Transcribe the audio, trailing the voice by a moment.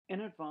In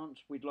advance,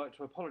 we'd like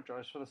to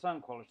apologise for the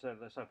sound quality of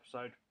this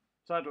episode.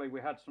 Sadly, we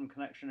had some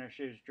connection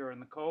issues during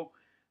the call.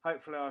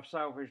 Hopefully, I've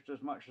salvaged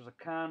as much as I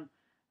can.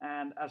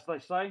 And as they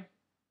say,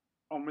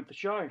 on with the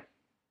show.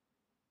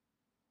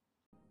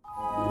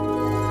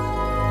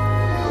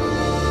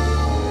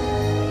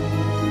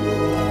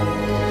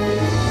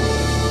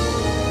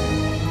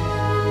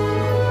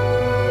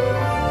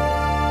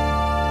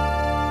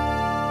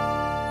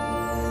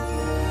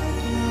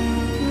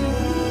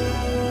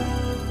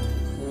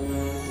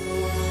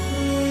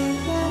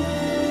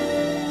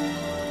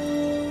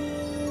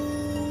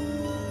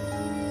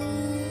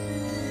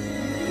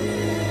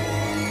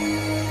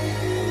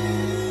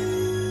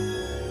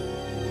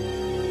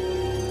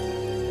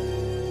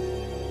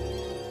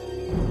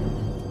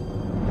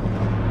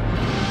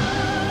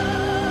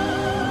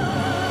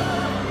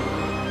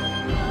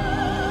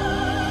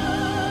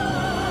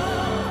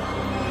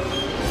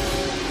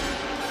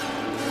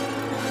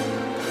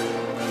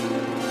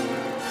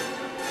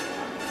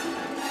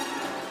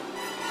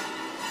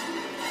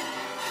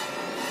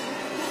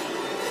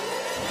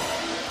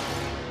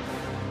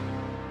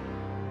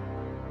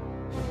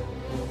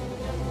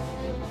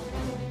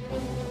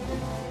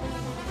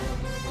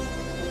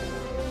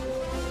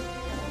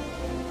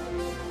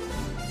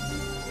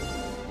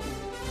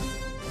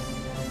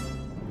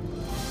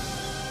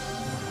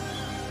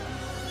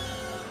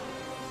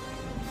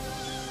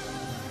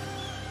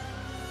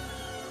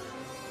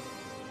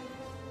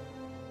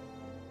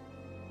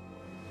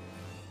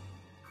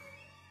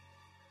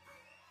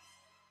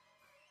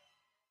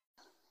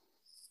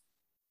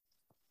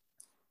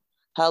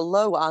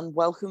 Hello and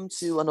welcome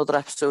to another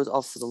episode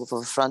of For the Love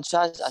of a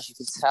Franchise. As you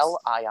can tell,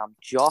 I am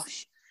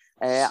Josh.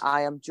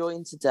 I am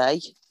joined today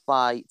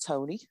by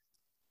Tony.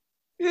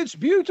 It's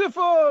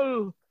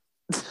beautiful!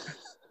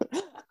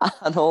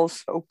 And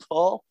also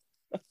Paul.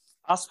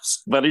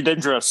 That's very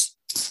dangerous.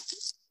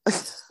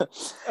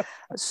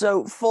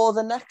 So for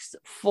the next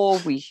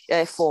 4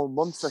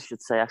 months, I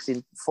should say.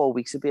 Actually, 4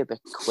 weeks would be a bit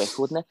quick,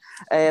 wouldn't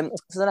it?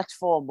 For the next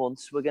 4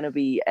 months, we're going to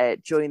be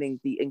joining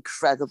the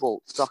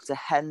incredible Dr.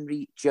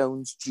 Henry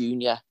Jones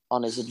Jr.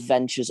 on his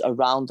adventures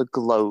around the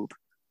globe,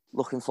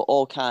 looking for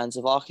all kinds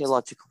of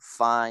archaeological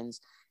finds,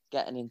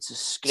 getting into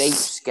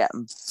scrapes,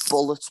 getting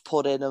bullets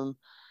put in them,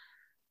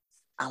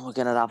 and we're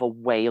going to have a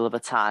whale of a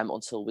time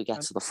until we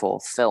get to the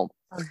fourth film.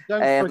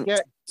 And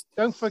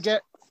don't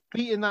forget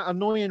beating that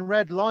annoying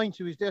red line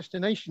to his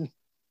destination.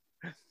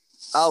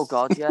 Oh,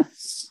 God, yeah.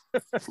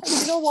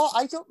 You know what?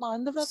 I don't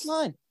mind the red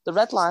line. The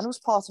red line was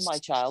part of my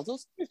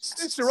childhood.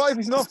 It's all right if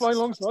he's not flying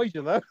alongside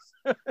you, though.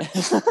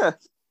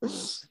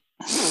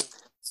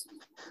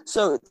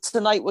 So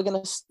tonight we're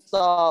going to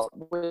start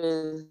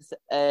with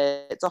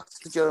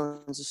Dr.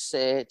 Jones'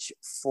 search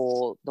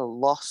for the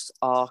Lost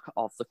Ark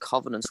of the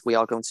Covenant. We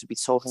are going to be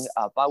talking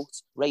about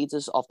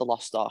Raiders of the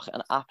Lost Ark,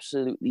 an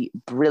absolutely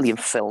brilliant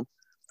film.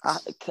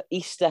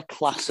 Easter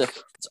classic.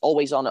 It's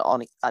always on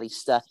at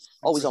Easter,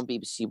 always on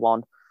BBC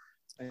One,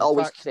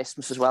 always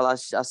Christmas as well,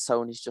 as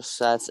Tony's just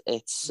said.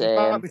 It's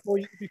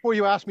before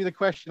you ask me the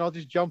question, I'll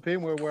just jump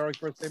in where I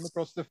first came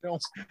across the film.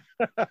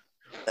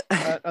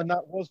 And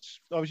that was,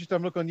 I was just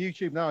having a look on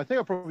YouTube now. I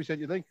think I probably sent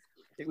you the thing.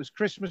 It was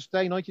Christmas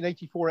Day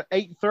 1984 at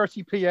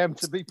 8:30 p.m.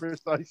 to be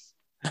precise.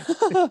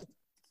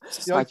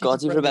 My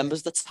God, he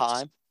remembers the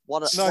time.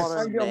 What a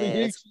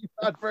YouTube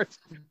advert.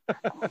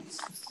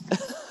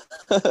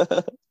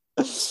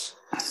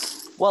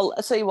 Well,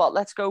 I'll tell you what,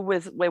 let's go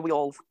with where we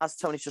all, as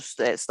Tony just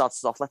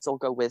started off, let's all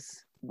go with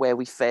where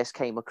we first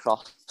came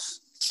across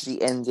the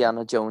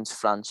Indiana Jones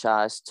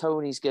franchise.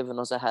 Tony's given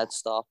us a head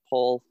start.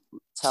 Paul,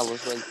 tell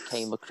us where you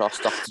came across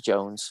Dr.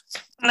 Jones.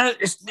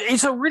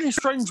 It's a really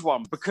strange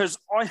one because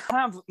I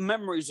have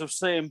memories of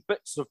seeing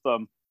bits of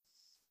them,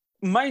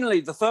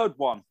 mainly the third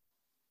one,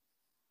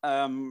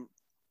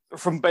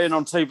 from being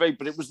on TV,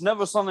 but it was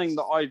never something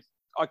that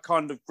I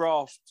kind of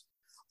grasped.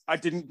 I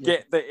didn't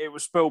get that it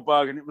was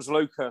Spielberg and it was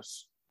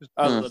Lucas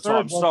at the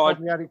time. So I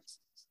had its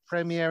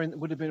premiere, and it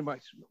would have been about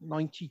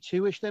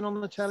 92-ish then on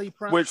the telly,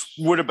 perhaps. Which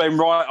would have been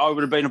right. I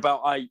would have been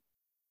about 8.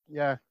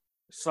 Yeah.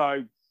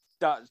 So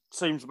that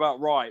seems about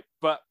right.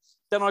 But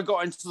then I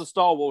got into the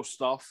Star Wars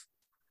stuff.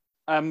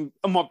 And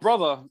my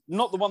brother,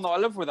 not the one that I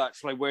lived with,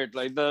 actually,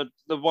 weirdly, the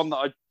one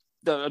that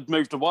had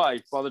moved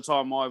away by the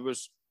time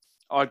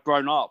I'd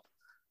grown up,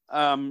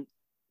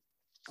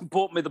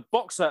 bought me the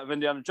box set of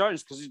Indiana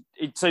Jones because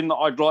he'd seen that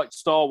I'd liked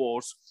Star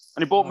Wars,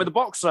 and he bought me the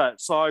box set.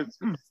 So,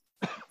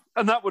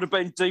 and that would have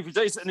been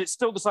DVDs, and it's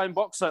still the same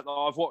box set that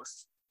I've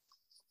watched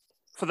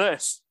for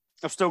this.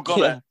 I've still got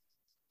it,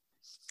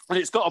 and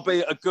it's got to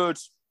be a good,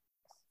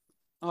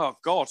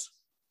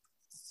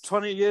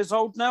 20 years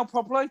old now,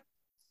 probably.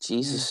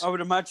 Jesus, I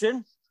would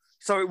imagine.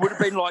 So it would have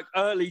been like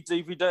early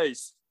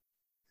DVDs.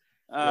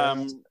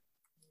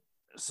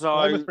 So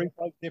I must bring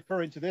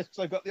differ into this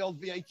because I've got the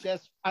old VHS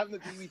and the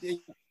DVD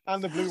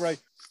and the Blu-ray,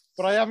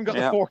 but I haven't got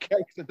the 4K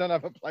because I don't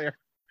have a player.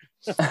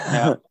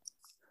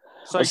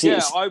 So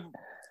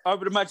I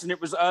would imagine it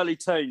was early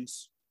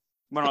teens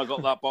when I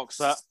got that box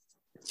set.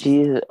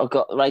 Jeez, I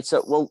got right.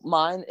 So, well,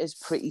 mine is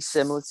pretty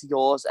similar to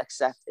yours,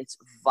 except it's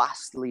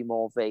vastly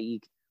more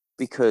vague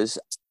because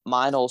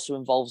mine also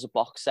involves a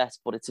box set,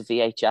 but it's a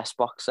VHS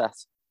box set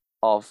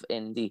of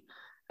Indy.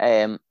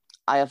 I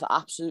have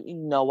absolutely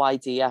no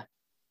idea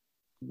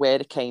where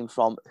it came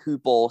from, who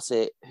bought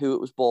it, who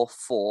it was bought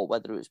for,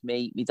 whether it was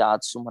me, my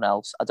dad, someone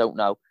else. I don't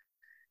know.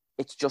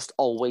 It's just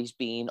always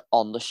been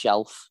on the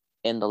shelf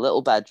in the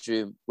little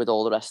bedroom with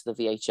all the rest of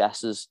the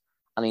VHSs,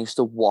 and I used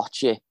to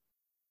watch it.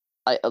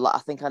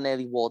 I think I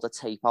nearly wore the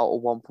tape out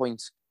at one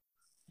point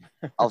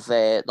of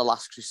The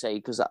Last Crusade,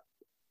 because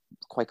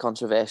quite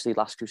controversially,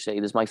 Last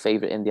Crusade is my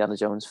favourite Indiana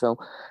Jones film.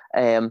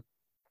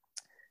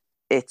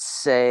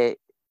 It's I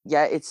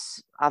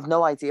have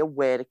no idea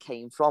where it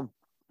came from.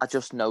 I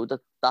just know that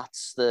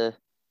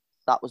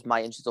was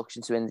my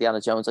introduction to Indiana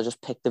Jones. I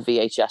just picked the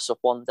VHS up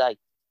one day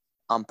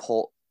and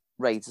put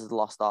Raiders of the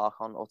Lost Ark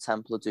on, or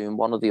Temple of Doom,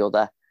 one or the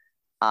other,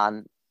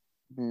 and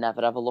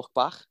never ever look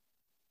back.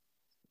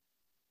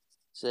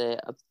 It's a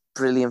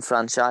brilliant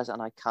franchise,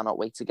 and I cannot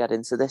wait to get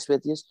into this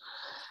with you.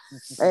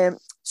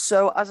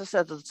 So, as I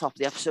said at the top of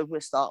the episode, we're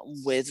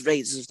starting with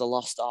Raiders of the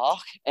Lost Ark.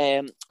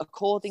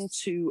 According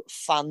to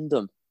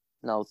fandom,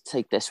 now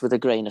take this with a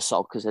grain of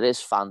salt because it is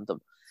fandom.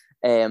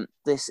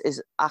 This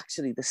is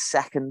actually the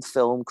second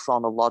film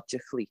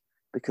chronologically,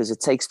 because it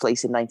takes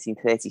place in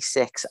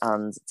 1936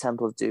 and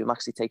Temple of Doom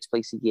actually takes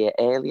place a year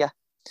earlier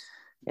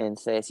in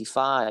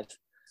 35.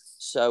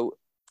 So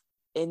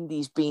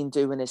Indy's been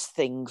doing his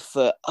thing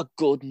for a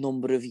good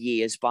number of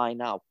years by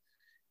now.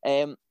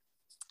 And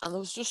there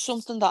was just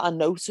something that I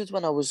noted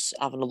when I was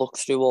having a look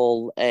through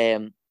all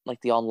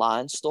like the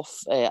online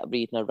stuff,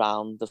 reading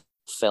around the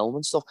film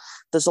and stuff.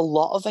 There's a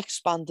lot of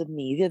expanded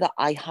media that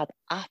I had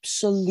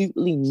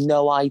absolutely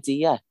no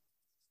idea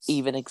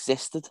even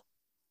existed.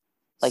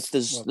 Like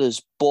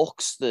there's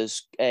books,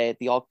 there's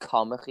the odd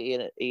comic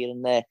here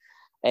and there.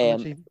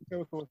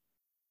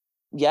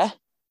 Yeah.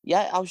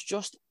 I was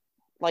just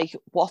like,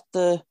 what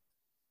the...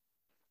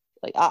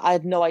 Like, I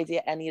had no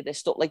idea any of this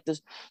stuff. Like,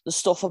 there's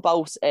stuff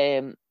about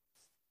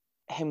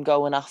him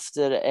going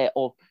after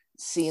or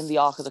seeing the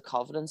Ark of the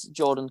Covenant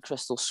during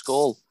Crystal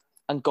Skull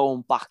and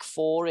going back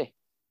for it.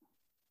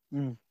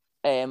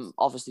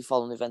 Obviously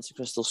following the events of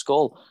Crystal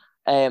Skull.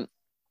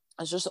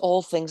 It's just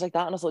all things like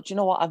that. And I thought, you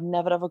know what? I've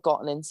never ever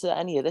gotten into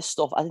any of this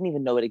stuff. I didn't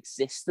even know it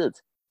existed.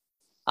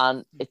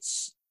 And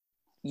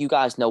you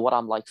guys know what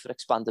I'm like for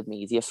expanded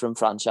media from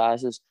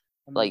franchises.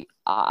 Like,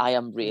 I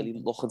am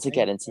really looking to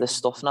get into this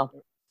stuff now.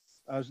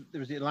 There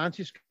was the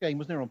Atlantis game,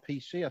 wasn't there, on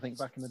PC, I think,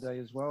 back in the day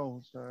as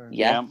well. So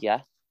Yeah. And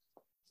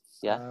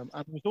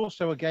there was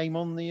also a game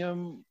on the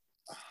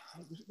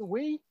was it the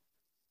Wii?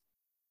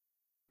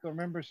 I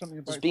remember something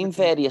about. There's been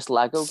various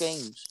Lego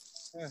games.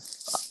 Yeah,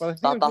 but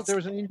I think there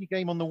was an indie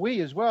game on the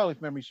Wii as well,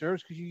 if memory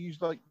serves, because you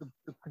used like the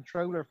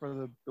controller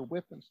for the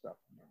whip and stuff.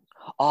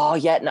 Oh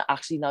yeah, no,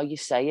 actually, now you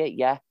say it,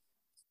 yeah.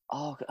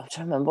 Oh, I'm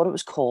trying to remember what it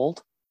was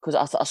called, because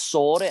I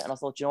saw it and I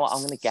thought, you know what, I'm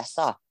going to get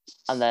that.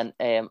 And then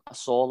I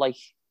saw like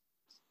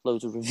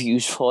loads of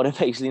reviews for it,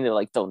 basically, and they were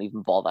like, don't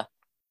even bother.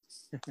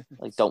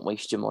 Like, don't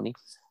waste your money.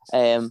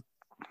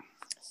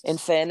 In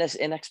fairness,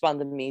 in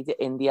expanded media,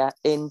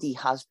 Indy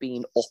has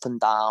been up and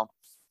down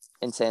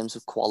in terms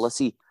of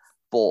quality,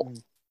 but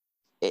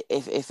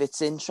if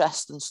it's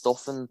interesting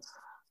stuff, and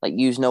like,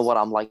 you know what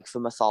I'm like for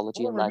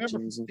mythology and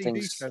legends and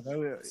things. It's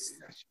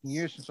been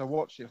years since I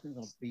watched it. I think it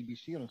was on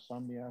BBC on a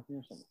Sunday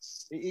afternoon or something.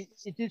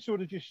 It did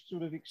sort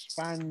of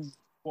expand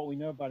what we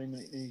know about him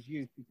in his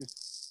youth,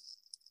 because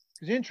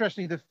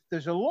interestingly,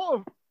 there's a lot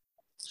of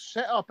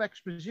set up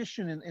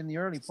exposition in the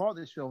early part of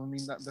this film. I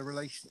mean, that the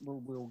relation,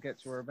 we'll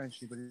get to her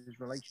eventually, but his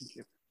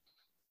relationship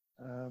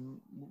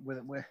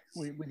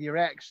with your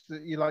ex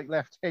that you like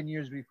left 10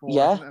 years before.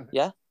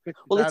 Yeah.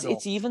 Well,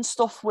 it's even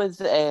stuff with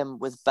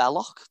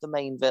Belloc, the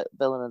main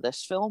villain of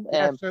this film.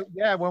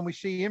 When we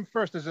see him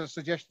first, there's a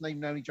suggestion they've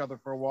known each other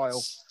for a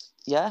while.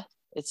 Yeah,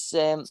 it's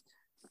and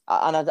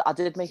I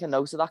did make a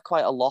note of that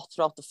quite a lot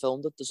throughout the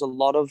film, that there's a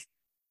lot of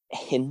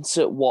hints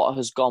at what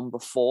has gone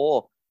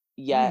before.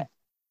 Yeah.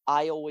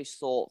 I always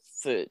thought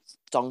for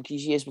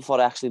donkey's years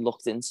before I actually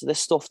looked into this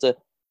stuff that,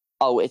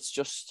 it's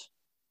just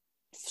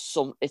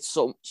some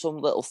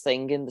little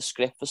thing in the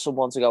script for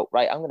someone to go,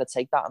 right, I'm going to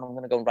take that and I'm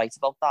going to go and write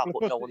about that,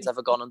 but no one's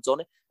ever gone and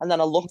done it. And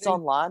then I looked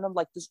online, I'm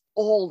like, there's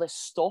all this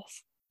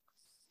stuff.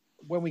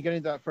 When we get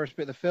into that first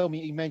bit of the film,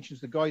 he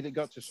mentions the guy that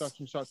got to such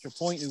and such a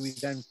point, and we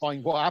then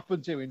find what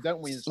happened to him,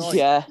 don't we? Inside?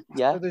 Yeah.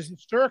 So there's a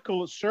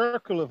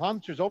circle of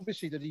hunters,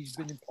 obviously, that he's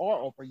been in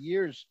part of for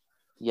years.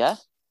 Yeah.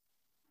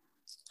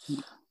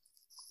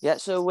 Yeah,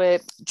 so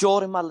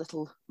during my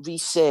little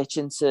research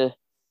into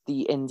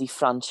the Indy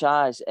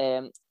franchise,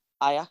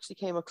 I actually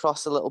came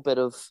across a little bit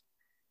of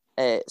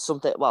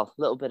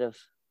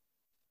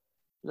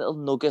little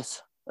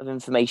nugget of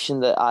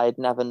information that I had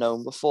never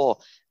known before.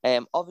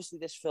 Obviously,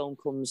 this film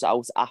comes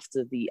out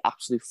after the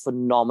absolute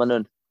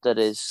phenomenon that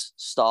is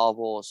Star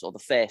Wars, or the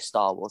first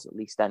Star Wars, at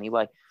least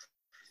anyway.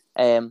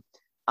 And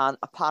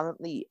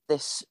apparently,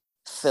 this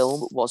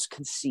film was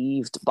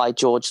conceived by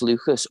George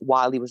Lucas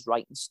while he was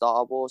writing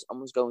Star Wars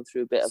and was going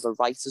through a bit of a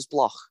writer's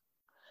block.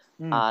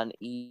 And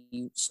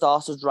he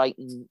started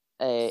writing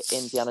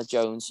Indiana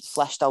Jones,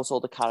 fleshed out all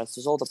the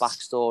characters, all the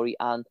backstory,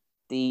 and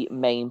the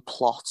main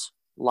plot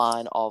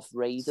line of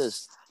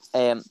Raiders.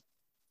 And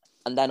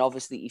then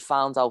obviously he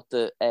found out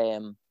that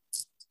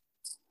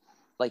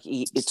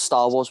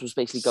Star Wars was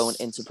basically going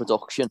into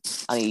production,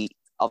 and he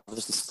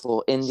obviously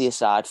put Indy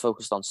aside,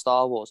 focused on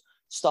Star Wars.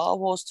 Star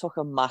Wars took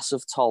a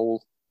massive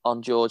toll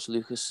on George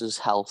Lucas's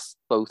health,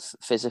 both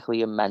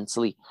physically and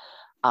mentally.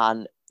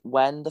 And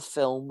when the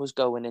film was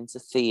going into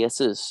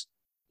theaters,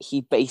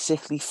 he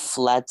basically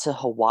fled to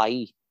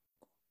Hawaii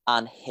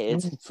and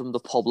hid from the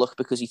public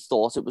because he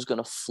thought it was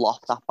going to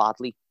flop that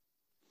badly.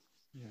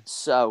 Yeah.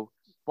 So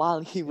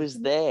while he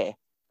was there,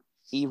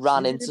 he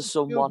ran into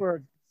someone.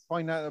 Spielberg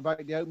find out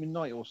about the opening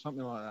night or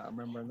something like that. I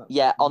remember that.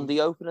 Yeah, on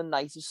the opening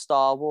night of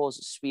Star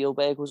Wars,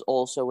 Spielberg was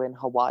also in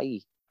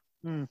Hawaii,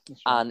 right.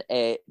 And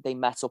they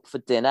met up for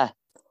dinner.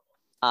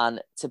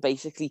 And to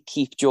basically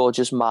keep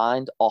George's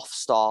mind off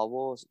Star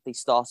Wars, they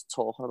started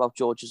talking about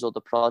George's other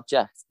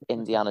project,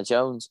 Indiana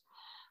Jones.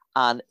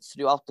 And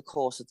throughout the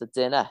course of the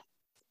dinner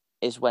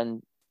is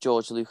when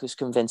George Lucas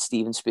convinced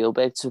Steven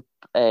Spielberg to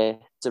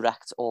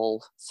direct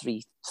all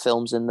 3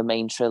 films in the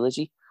main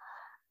trilogy.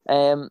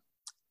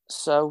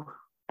 So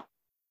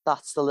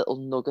that's the little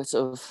nugget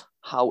of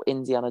how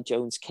Indiana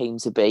Jones came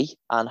to be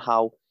and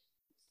how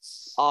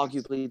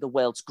arguably the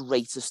world's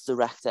greatest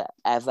director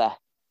ever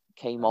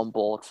came on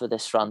board for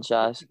this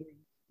franchise.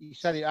 You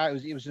said it out.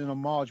 It was an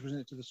homage,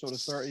 wasn't it, to the sort of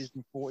 30s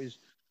and 40s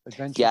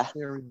adventure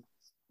series?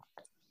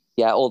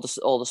 Yeah, all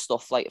the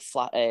stuff like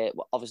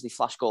obviously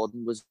Flash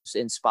Gordon was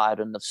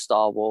inspiring of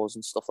Star Wars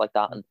and stuff like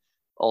that, and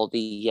all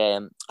the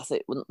I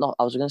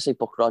was going to say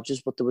Buck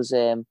Rogers, but there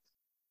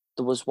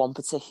was one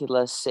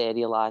particular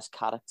serialized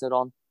character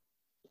on.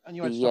 And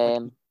you had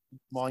stuff like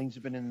Mines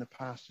have been in the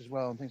past as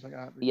well and things like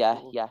that.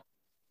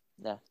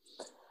 Yeah.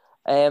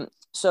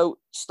 So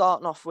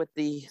starting off with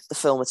the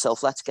film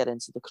itself, let's get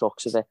into the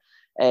crux of it.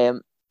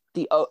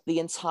 The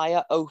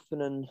entire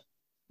opening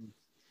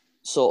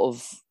sort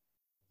of,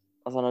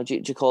 I don't know,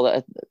 do you call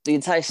it the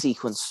entire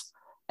sequence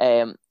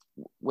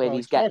where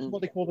he's getting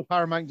what they call the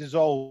Paramount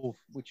dissolve,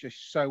 which is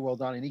so well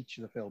done in each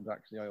of the films.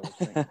 Actually, I always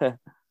think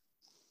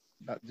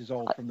that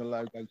dissolve from the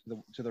logo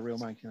to the real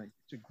mountain.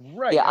 It's a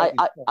great. Yeah,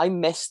 I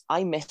missed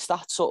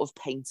that sort of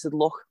painted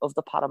look of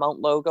the Paramount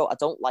logo. I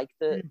don't like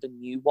the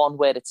new one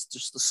where it's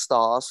just the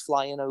stars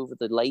flying over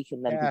the lake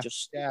and then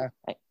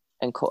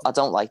and I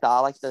don't like that. I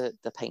like the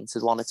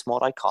painted one. It's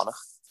more iconic.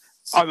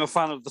 I'm a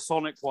fan of the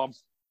Sonic one.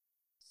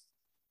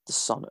 The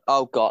Sonic.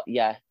 Oh God,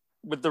 yeah.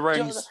 With the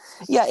rings.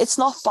 Yeah, it's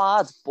not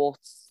bad, but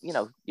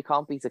you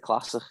can't beat a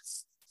classic.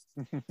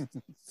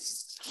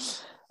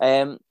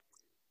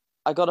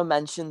 I got to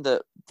mention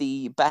that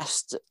the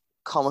best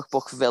comic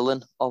book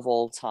villain of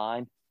all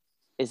time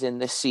is in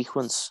this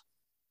sequence.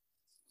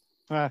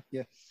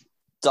 Yes.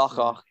 Doc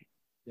Ock.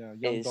 Yeah,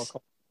 young Doc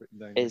Ock.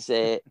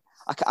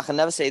 I can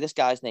never say this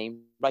guy's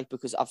name right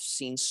because I've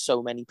seen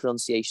so many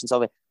pronunciations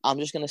of it. I'm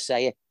just going to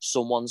say it.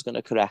 Someone's going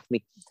to correct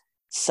me.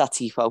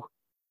 Satipo.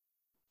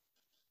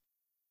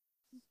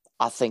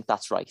 I think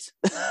that's right.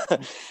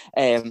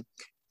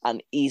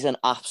 And he's an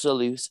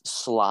absolute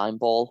slime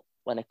ball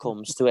when it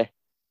comes to it.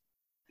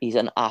 He's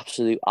an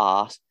absolute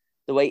arse.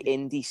 The way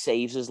Indy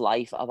saves his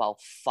life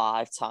about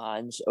 5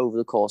 times over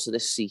the course of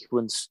this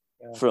sequence,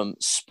 from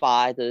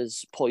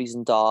spiders,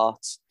 poison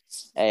darts,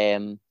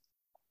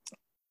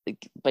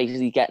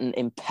 basically getting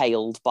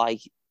impaled by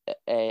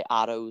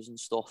arrows and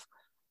stuff.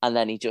 And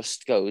then he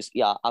just goes,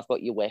 yeah, I've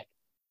got your whip.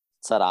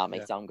 Ta-da,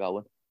 mate, I'm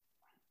going.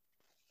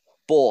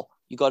 But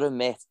you got to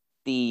admit,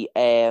 the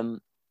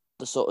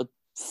sort of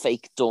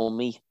fake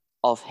dummy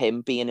of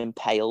him being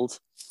impaled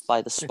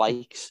by the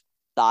spikes,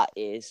 that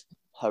is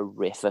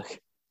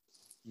horrific.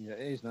 Yeah,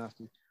 it is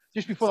nasty.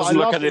 Just before doesn't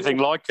look anything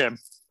like him.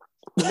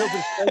 A little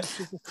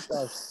bit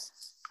of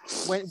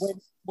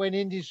when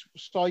Indy's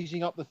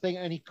sizing up the thing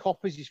and he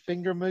copies his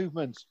finger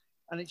movements,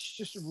 and it's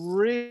just a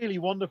really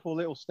wonderful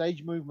little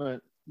stage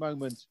moment.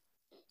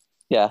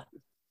 Yeah.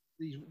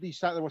 He's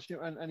sat there watching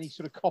it and he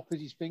sort of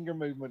copies his finger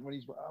movement when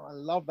I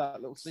love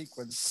that little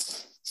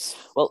sequence.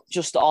 Well,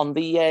 just on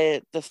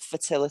the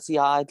fertility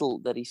idol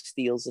that he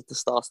steals at the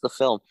start of the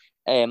film,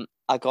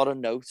 I got a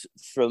note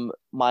from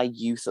my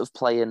youth of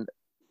playing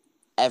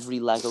every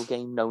Lego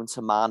game known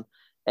to man.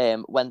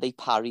 When they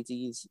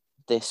parodied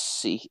this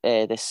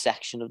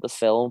section of the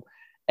film,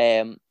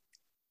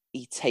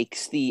 he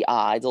takes the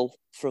idol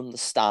from the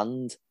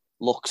stand,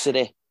 looks at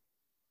it,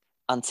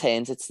 and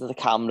turns it to the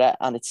camera,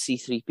 and it's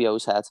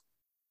C-3PO's head.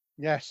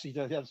 Yes, he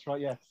does. Yeah, that's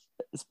right. Yes.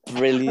 It's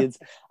brilliant.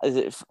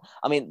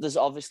 I mean, there's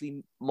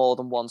obviously more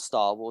than one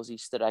Star Wars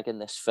Easter egg in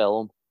this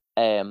film,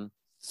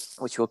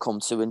 which we'll come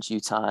to in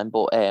due time,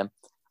 but I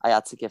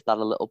had to give that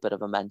a little bit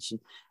of a mention.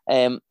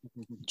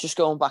 Just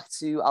going back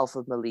to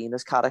Alfred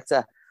Molina's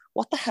character,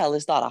 what the hell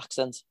is that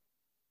accent?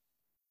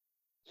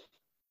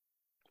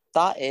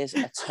 That is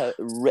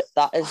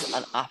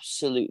an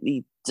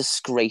absolutely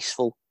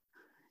disgraceful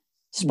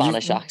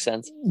Spanish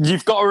accent.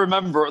 You've got to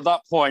remember at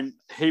that point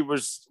he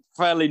was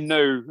fairly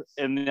new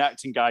in the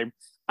acting game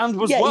and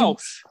was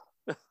Welsh.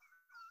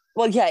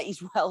 Well, yeah,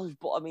 he's Welsh,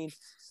 but I mean,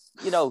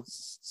 you know,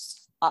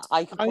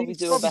 I could probably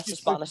do a better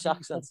Spanish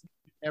accent.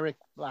 Eric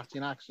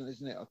Latin accent,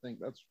 isn't it? I think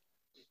that's.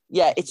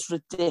 Yeah, it's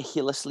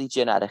ridiculously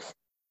generic.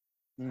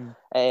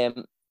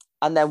 And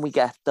then we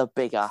get the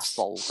big ass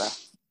boulder.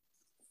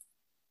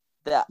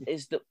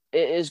 It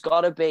has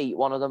got to be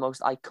one of the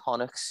most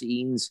iconic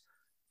scenes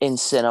in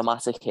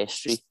cinematic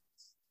history.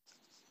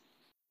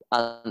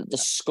 And the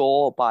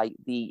score by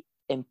the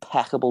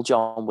impeccable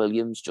John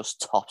Williams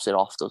just tops it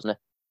off, doesn't it?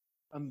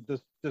 And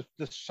the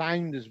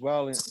sound as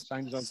well. It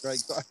sounds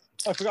great.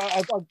 I forgot.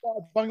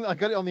 I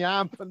got it on the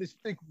amp, and this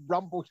big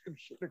rumble comes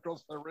shooting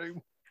across the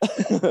room.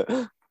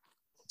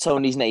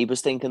 Tony's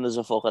neighbours thinking there's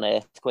a fucking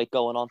earthquake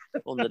going on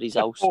under his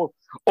house.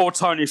 Or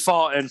Tony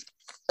farting.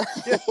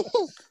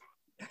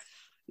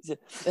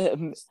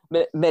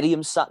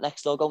 Miriam sat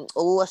next door going,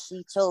 "Oh, I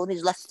see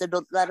Tony's left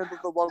another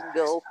one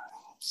go."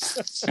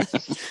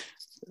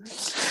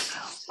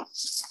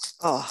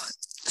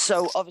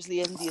 So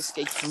obviously Indy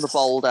escapes from the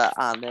boulder,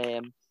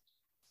 and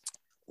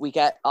we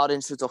get our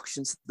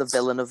introduction to the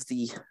villain of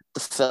the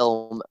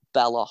film,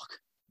 Belloq,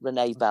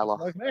 René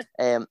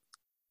Belloq.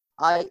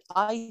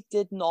 I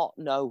did not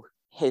know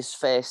his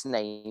first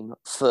name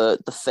for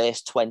the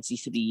first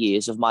 23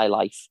 years of my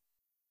life.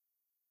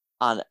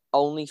 And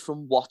only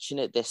from watching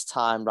it this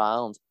time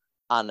round,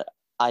 and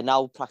I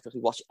now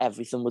practically watch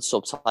everything with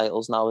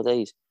subtitles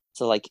nowadays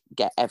to like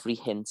get every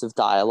hint of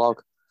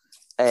dialogue.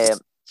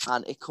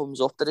 And it comes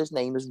up that his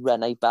name is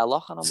René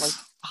Belloq, and I'm like,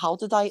 how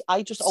did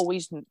I just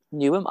always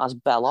knew him as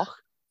Belloq.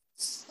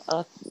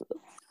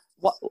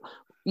 What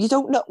you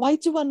don't know? Why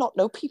do I not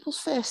know people's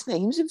first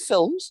names in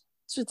films?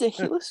 It's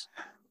ridiculous.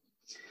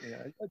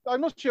 Yeah,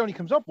 I'm not sure he only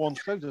comes up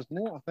once, though, doesn't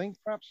it? I think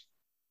perhaps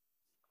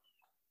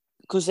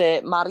because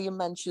Mariam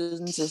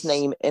mentions his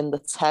name in the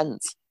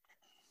tent,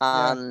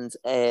 and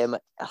I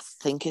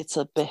think it's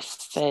a bit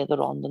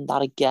further on than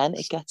that again.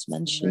 It gets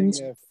mentioned.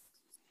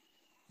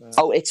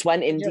 It's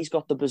when Indy's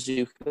got the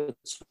bazooka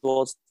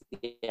towards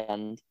the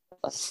end.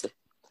 That's it.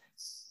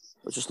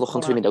 I was just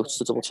looking through my notes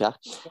to double check.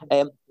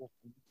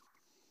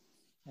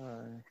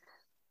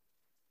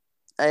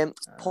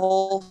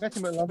 Paul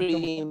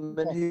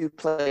Freeman, who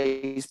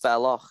plays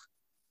Belloq.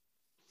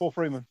 Paul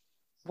Freeman.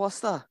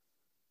 What's that?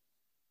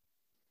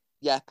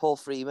 Yeah, Paul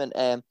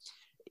Freeman.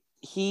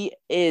 He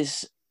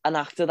is an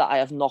actor that I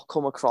have not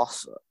come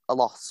across a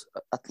lot,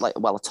 at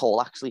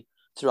all, actually,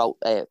 throughout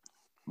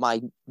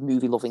my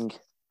movie-loving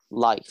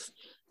life.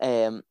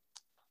 I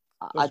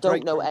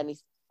don't know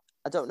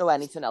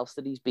anything else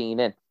that he's been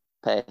in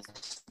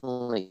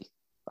personally.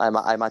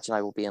 I imagine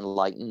I will be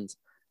enlightened.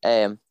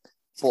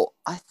 But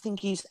I think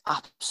he's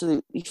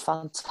absolutely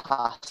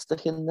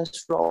fantastic in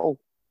this role.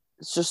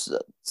 It's just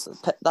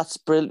that's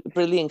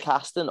brilliant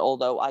casting.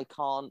 Although I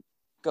can't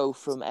go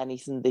from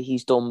anything that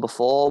he's done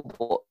before,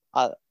 but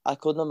I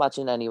couldn't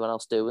imagine anyone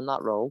else doing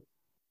that role.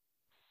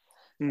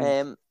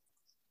 And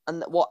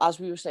what, as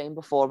we were saying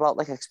before about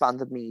like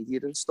expanded media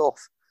and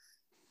stuff,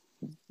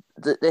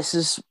 this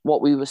is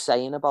what we were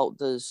saying about.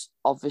 There's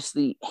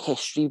obviously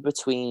history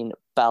between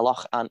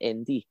Belloq and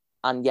Indy,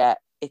 and yet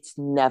it's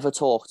never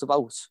talked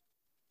about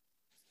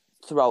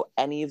throughout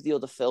any of the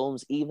other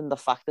films. Even the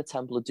fact that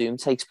Temple of Doom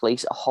takes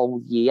place a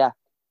whole year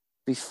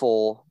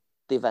before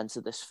the events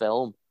of this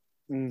film,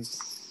 and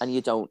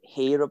you don't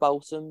hear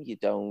about him. You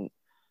don't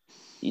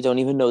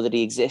even know that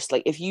he exists.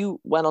 Like, if you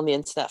went on the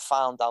internet,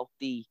 found out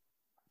the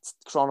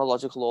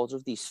chronological order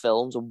of these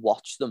films and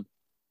watched them,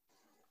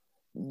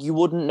 you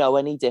wouldn't know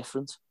any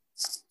different.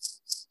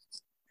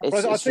 I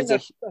think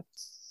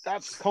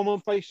that's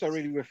commonplace, though,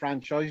 really, with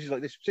franchises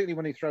like this, particularly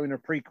when they throw in a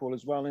prequel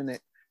as well, isn't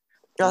it?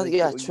 Oh,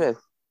 yeah, true.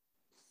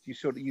 You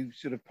sort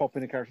of pop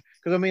in a character,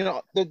 because I mean,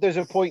 there's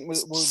a point we'll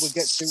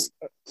get to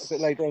a bit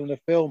later on in the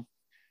film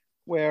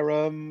where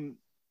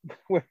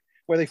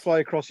they fly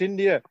across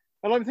India,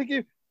 and I'm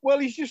thinking, well,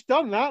 he's just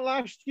done that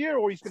last year,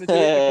 or he's going to do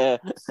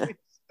it.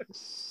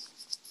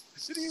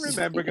 Did he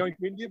remember going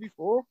to India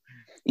before?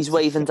 He's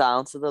waving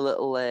down to the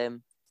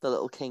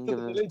little king of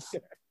him.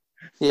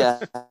 Yeah.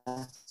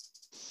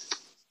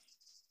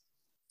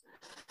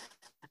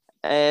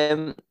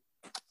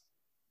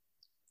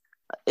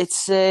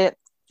 It's the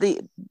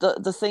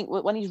thing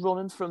when he's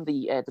running from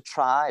the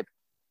tribe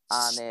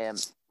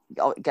and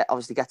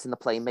obviously gets in the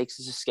plane, makes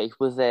his escape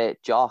with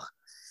Jock.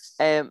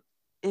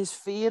 His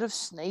fear of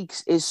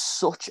snakes is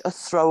such a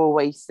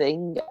throwaway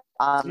thing,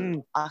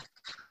 and I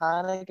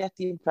kind of get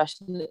the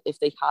impression that if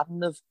they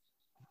hadn't have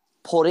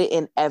put it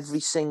in every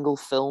single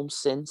film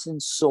since in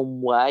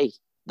some way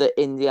that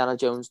Indiana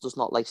Jones does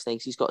not like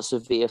snakes, he's got a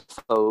severe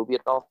phobia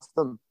of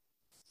them,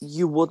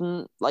 you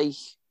wouldn't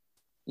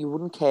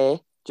care.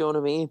 Do you know what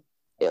I mean?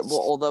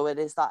 Although it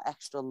is that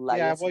extra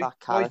layer to that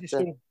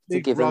character to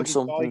give him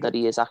something that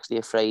he is actually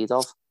afraid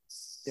of.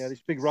 Yeah,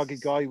 this big rugged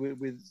guy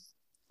with...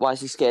 Why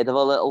is he scared of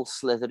a little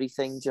slithery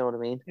thing? Do you know what I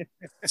mean?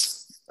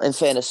 In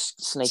fairness,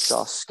 snakes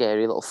are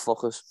scary little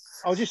fuckers.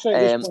 I'll just say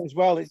this one as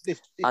well.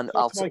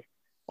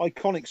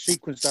 iconic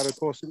sequence that, of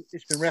course,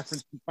 it's been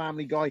referenced in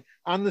Family Guy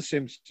and The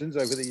Simpsons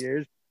over the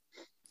years.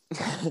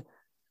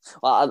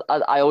 Well,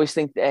 I always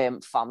think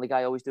Family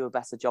Guy always do a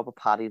better job of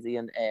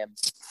parodying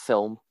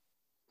film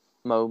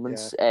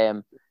moments.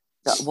 What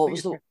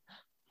was the?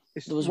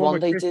 There was one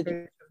they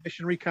did.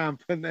 Missionary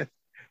camp, and then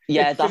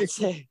yeah, that's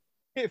it.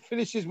 It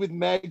finishes with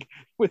Meg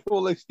with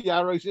all those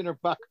arrows in her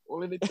back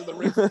falling into the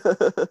river.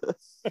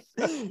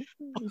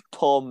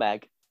 Poor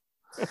Meg.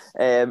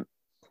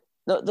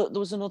 No, there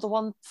was another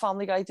one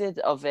Family Guy did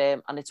of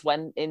and it's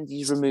when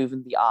Indy's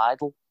removing the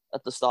idol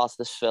at the start of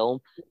this film.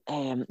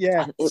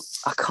 Yeah, and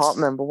I can't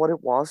remember what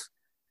it was.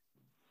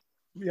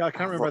 Yeah, I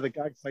can't remember how the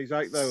gag plays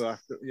out though.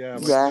 After,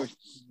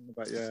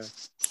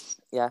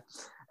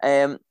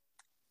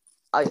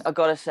 I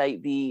gotta say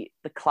the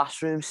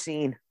classroom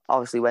scene,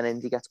 obviously when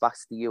Indy gets back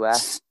to the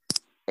US,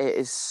 it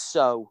is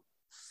so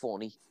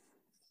funny.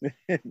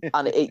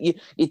 And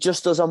it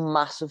just does a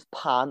massive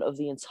pan of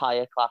the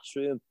entire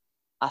classroom.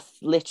 I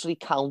literally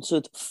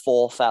counted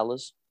 4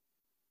 fellas.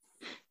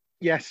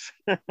 Yes.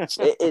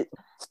 it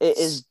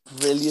is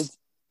brilliant.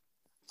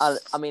 And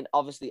I mean,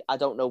 obviously, I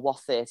don't know what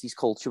 30s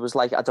culture was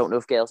like. I don't know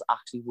if girls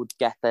actually would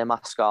get their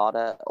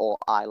mascara or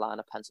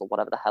eyeliner, pencil,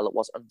 whatever the hell it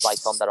was, and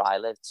write on their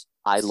eyelids,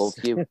 "I love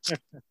you."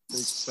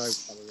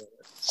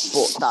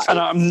 And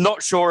I'm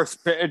not sure if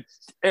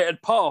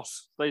it'd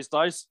pass these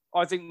days.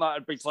 I think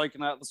that'd be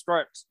taken out of the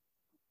script.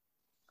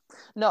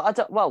 No, I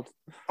don't. Well,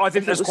 I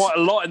think there's quite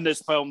a lot in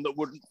this film that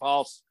wouldn't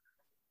pass.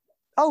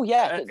 Oh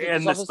yeah,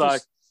 in this day.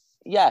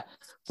 Yeah,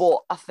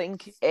 but I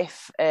think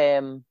if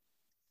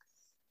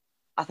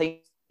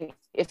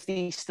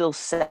they still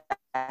set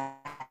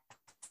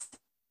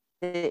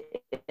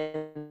it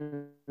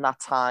in that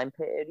time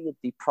period,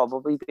 they'd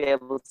probably be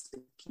able to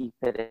keep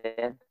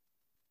it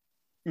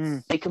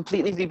in. They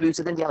completely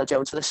rebooted Indiana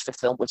Jones for this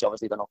 5th film, which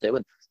obviously they're not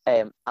doing,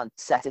 and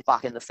set it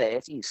back in the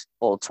 30s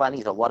or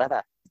 20s or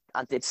whatever,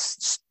 and did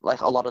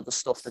like a lot of the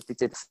stuff that they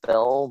did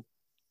film.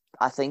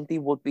 I think they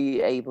would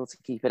be able to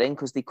keep it in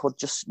because they could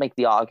just make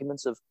the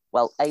arguments of,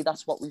 well, A,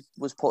 that's what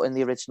was put in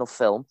the original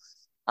film,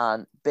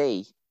 and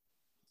B,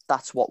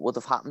 that's what would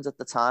have happened at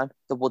the time.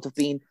 There would have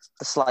been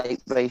a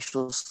slight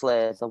racial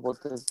slur. There would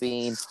have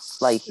been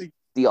like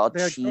the odd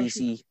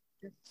cheesy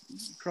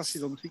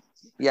crosses on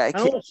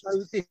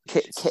the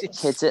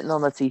kids hitting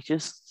on the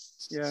teachers.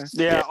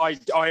 Yeah.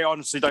 I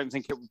honestly don't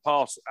think it would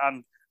pass,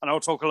 and I'll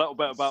talk a little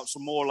bit about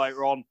some more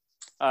later on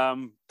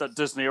that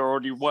Disney are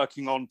already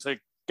working on to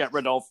get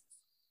rid of.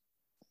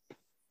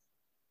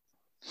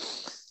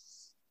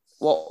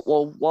 What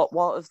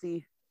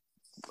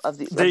have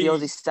they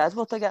already said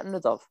what they're getting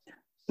rid of?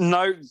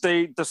 No,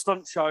 the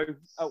stunt show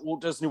at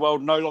Walt Disney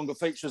World no longer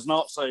features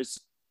Nazis.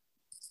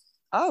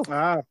 Oh.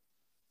 Ah.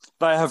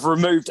 They have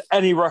removed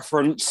any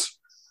reference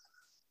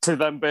to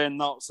them being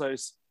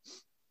Nazis.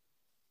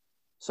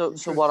 So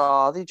what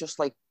are they? Just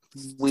like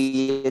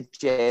weird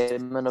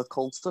German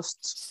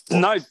occultists?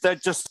 No, they're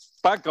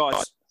just bad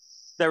guys.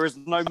 There is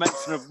no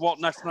mention of what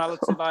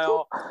nationality they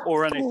are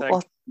or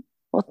anything.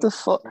 What the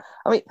fuck?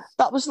 I mean,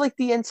 that was like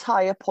the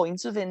entire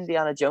point of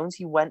Indiana Jones.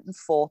 He went and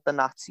fought the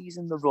Nazis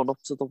in the run-up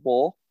to the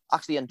war,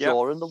 actually, and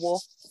during the war.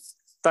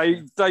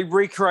 They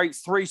recreate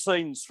 3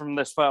 scenes from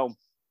this film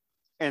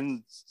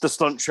in the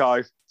stunt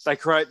show. They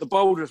create the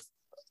boulder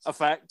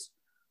effect.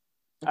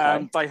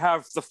 Okay. They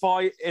have the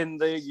fight in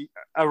the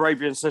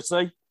Arabian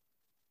City.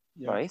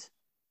 Right.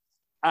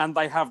 And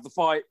they have the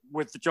fight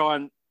with the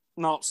giant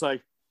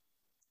Nazi.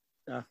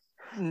 Yeah.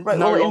 Right,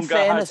 no longer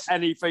has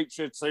any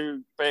feature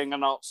to being a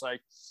Nazi.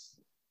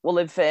 Well,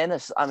 in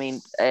fairness, I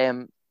mean,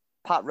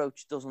 Pat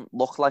Roach doesn't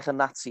look like a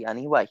Nazi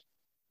anyway.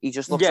 He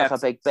just looks like a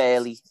big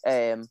burly,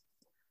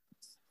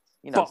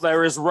 But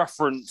there is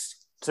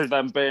reference to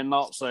them being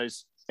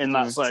Nazis in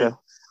that scene. True.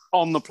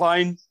 On the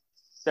plane,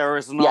 there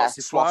is a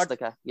Nazi flag.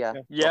 Swastika.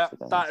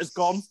 That is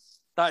gone.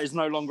 That is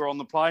no longer on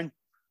the plane.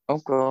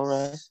 Okay, all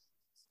right.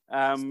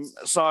 I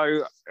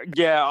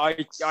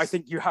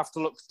think you have to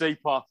look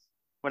deeper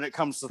when it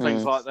comes to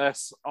things like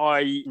this.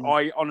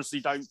 I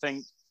honestly don't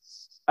think,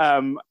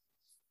 and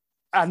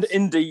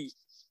Indy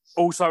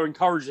also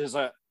encourages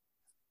it.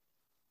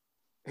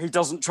 He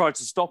doesn't try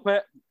to stop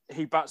it.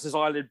 He bats his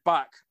eyelid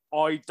back.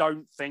 I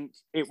don't think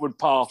it would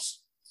pass.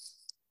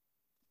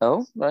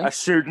 Oh, right. A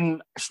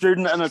student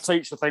and a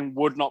teacher thing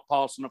would not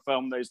pass in a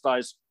film these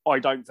days. I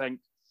don't think.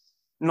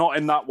 Not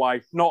in that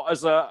way. Not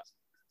as a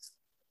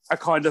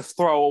kind of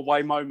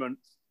throwaway moment.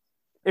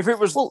 If it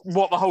was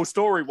what the whole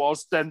story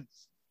was, then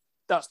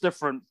that's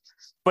different.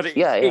 But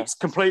it's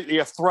completely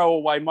a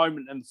throwaway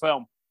moment in the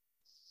film.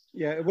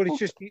 Yeah, well,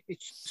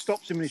 it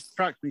stops him in his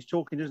tracks when he's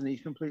talking, doesn't he?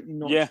 He's completely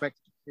not expected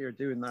to hear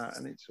doing that,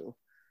 and it's all.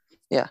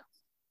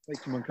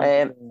 Makes him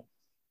uncomfortable.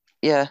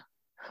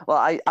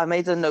 Well, I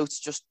made a note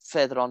just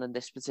further on in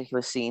this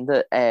particular scene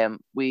that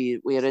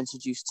we are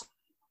introduced to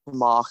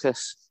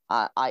Marcus.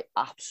 I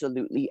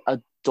absolutely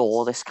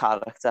adore this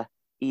character.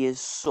 He is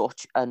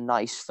such a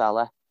nice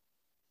fella,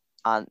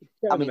 and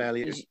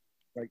Elliott is a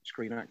great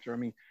screen actor. I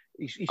mean,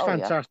 he's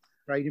fantastic.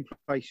 Great in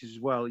places as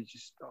well. He's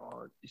just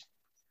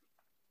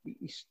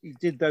he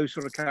did those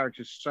sort of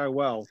characters so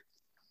well.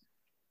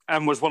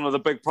 And was one of the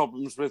big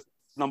problems with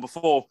number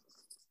 4.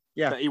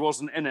 Yeah. That he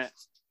wasn't in it.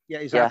 Yeah,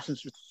 his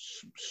absence was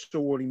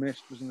sorely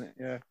missed, wasn't it?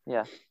 Yeah.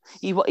 Yeah.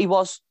 He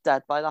was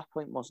dead by that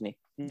point, wasn't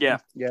he? Yeah.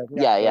 Yeah.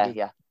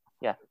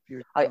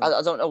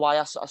 I don't know why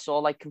I saw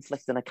like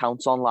conflicting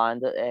accounts online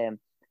that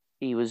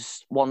he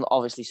was one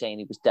obviously saying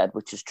he was dead,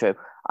 which is true,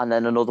 and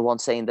then another one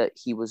saying that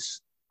he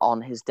was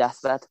on his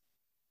deathbed,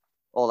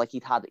 or like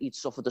he'd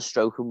suffered a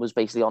stroke and was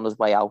basically on his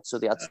way out, so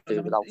they had to do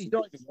it without. He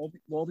died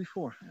well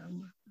before.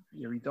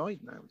 Yeah, he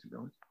died now, to be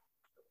honest.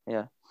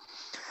 Yeah.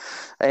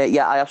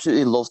 I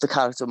absolutely love the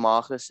character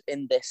Marcus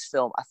in this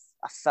film. I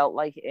felt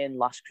like in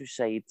Last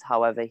Crusade,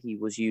 however, he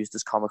was used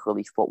as comic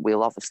relief, but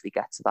we'll obviously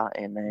get to that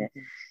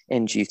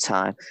in due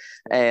time.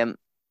 I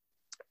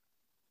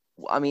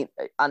mean,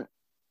 and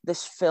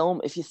this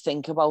film, if you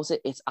think about it,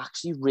 it's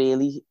actually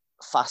really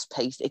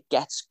fast-paced. It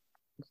gets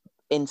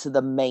into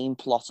the main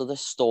plot of the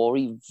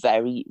story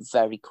very,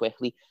 very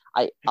quickly.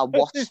 I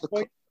watched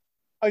the...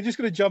 I'm just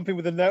going to jump in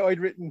with a note I'd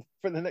written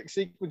for the next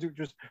sequence, which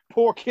was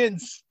poor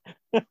kids.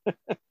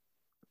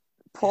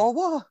 Poor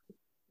what?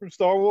 From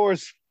Star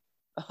Wars.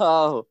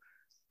 Oh.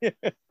 Yeah.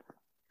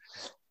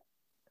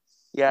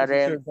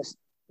 I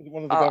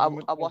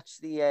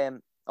watched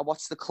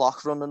the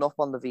clock running up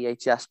on the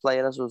VHS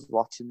player as I was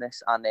watching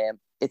this, and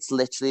it's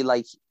literally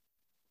like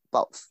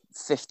about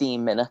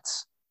 15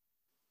 minutes,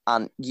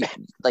 and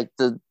like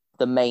the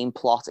main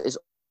plot is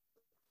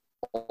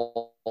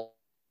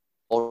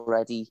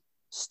already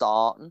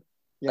starting.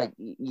 Yeah. Like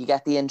you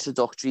get the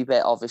introductory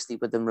bit, obviously,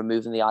 with them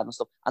removing the idol and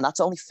stuff, and that's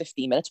only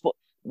 15 minutes. But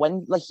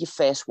when like you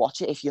first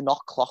watch it, if you're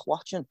not clock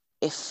watching,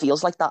 it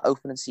feels like that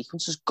opening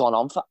sequence has gone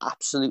on for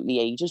absolutely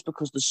ages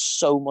because there's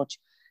so much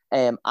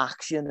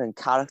action and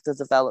character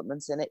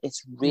development in it.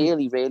 It's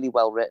really, really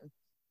well written.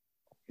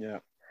 Yeah.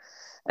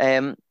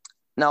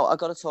 Now I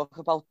got to talk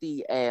about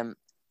the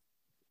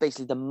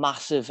basically the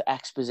massive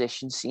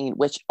exposition scene,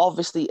 which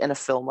obviously in a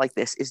film like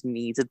this is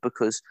needed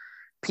because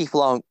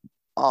people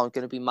aren't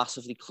going to be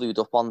massively clued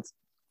up on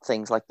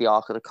things like the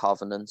Ark of the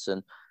Covenant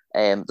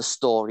and the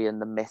story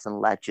and the myth and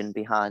legend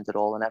behind it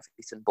all and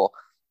everything. But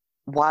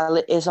while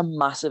it is a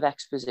massive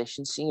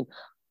exposition scene,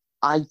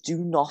 I do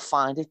not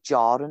find it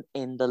jarring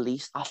in the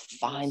least. I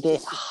find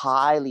it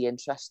highly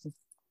interesting.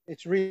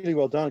 It's really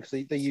well done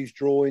because they use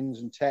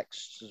drawings and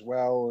texts as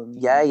well.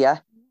 And yeah.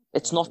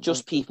 It's not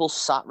just people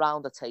sat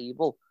round a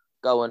table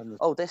going,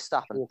 "Oh, this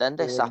happened, then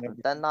this happened,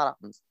 then that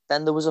happened,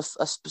 then there was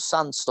a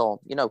sandstorm."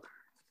 You know,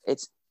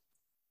 it's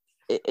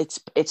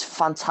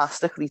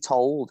fantastically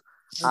told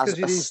as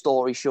a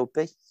story should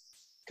be.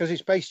 Because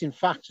it's based in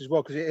facts as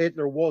well. Because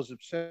Hitler was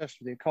obsessed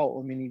with the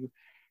occult. I mean,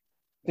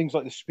 things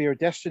like the Spear of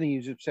Destiny, he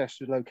was obsessed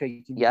with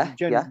locating. Yeah, he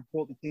genuinely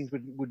thought the things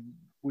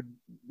would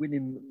win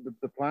him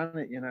the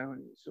planet. You know,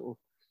 and so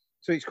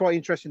it's quite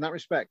interesting in that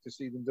respect to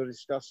see them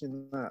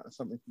discussing that as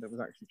something that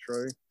was actually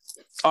true.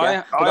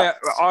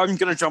 I'm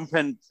going to jump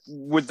in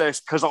with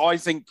this because I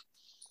think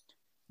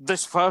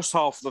this first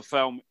half of the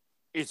film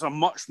is a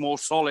much more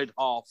solid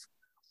half.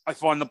 I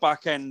find the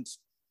back end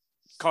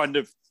kind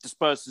of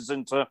disperses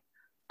into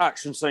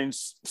action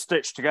scenes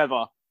stitched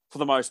together for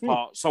the most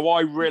part. So I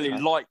really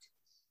like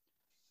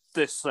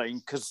this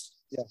scene because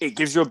it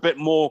gives you a bit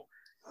more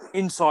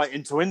insight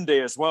into Indy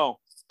as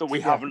well that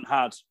we haven't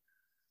had.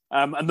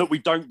 And that we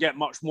don't get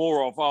much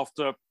more of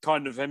after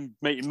kind of him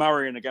meeting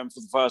Marion again for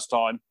the first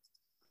time.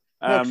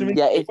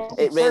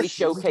 It really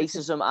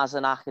showcases him as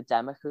an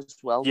academic as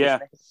well. Yeah,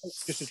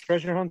 just a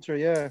treasure hunter.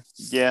 Yeah.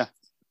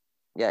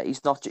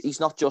 He's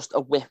not just a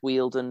whip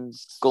wielding,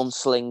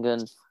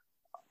 gunslinging,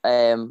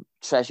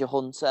 treasure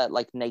hunter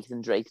like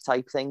Nathan Drake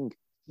type thing.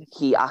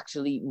 He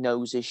actually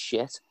knows his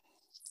shit.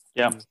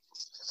 Yeah.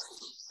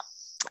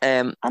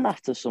 And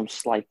after some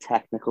slight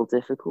technical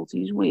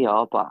difficulties, we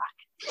are back.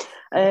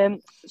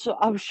 So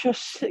I was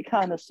just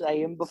kind of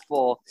saying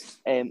before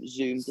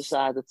Zoom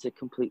decided to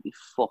completely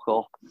fuck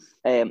up,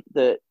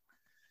 the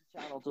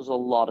channel does a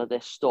lot of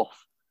this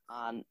stuff,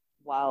 and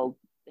while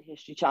the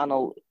History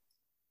Channel is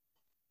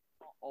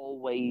not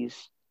always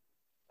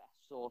the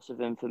best source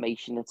of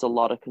information, it's a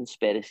lot of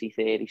conspiracy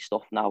theory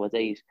stuff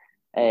nowadays.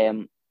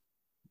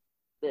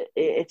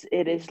 It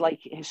is like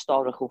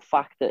historical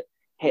fact that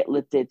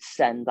Hitler did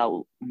send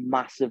out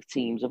massive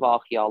teams of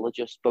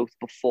archaeologists both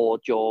before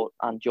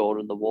and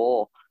during the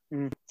war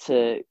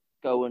to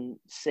go and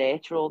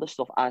search for all this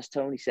stuff. As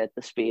Tony said,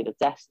 the Spear of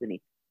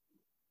Destiny.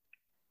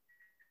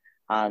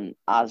 And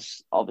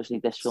as obviously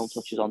this film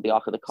touches on the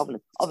Ark of the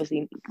Covenant,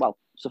 obviously, well,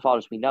 so far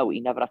as we know, he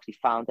never actually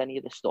found any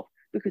of this stuff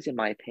because, in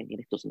my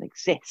opinion, it doesn't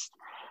exist.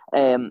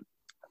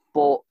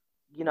 But,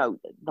 you know,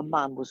 the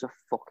man was a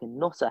fucking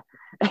nutter.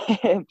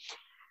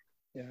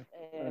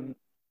 And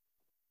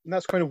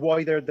that's kind of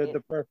why they're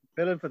the perfect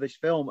villain for this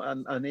film,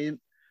 and in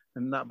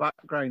that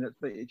background,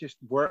 that it just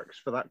works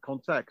for that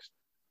context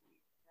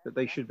that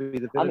they should be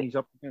the villain he's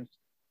up against.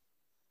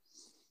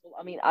 Well,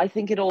 I mean, I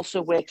think it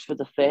also works for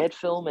the third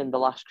film in The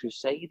Last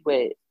Crusade,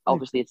 where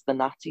obviously it's the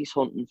Nazis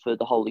hunting for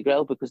the Holy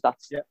Grail because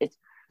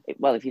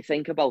well, if you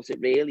think about it,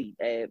 really,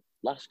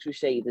 Last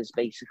Crusade is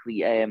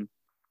basically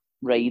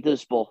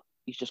Raiders, but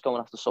he's just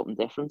going after something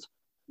different.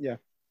 Yeah.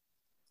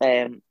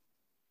 I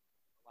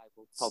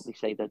would probably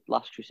say that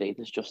Last Crusade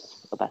is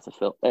just a better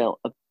film.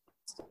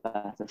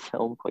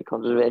 Quite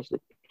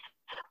controversially.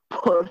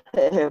 But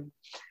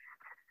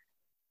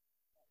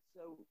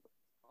so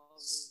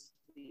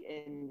the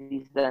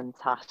Indy's then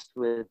tasked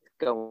with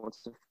going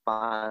to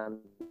find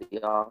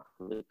the Ark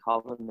of the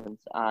Covenant,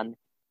 and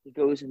he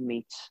goes and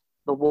meets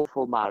the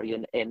wonderful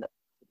Marion in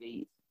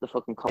the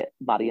fucking.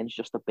 Marion's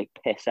just a big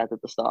pisshead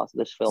at the start of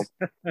this film.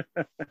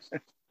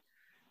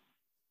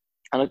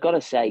 And I've got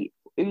to say,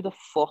 who the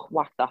fuck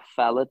whacked that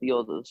fella the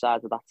other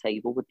side of that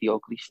table with the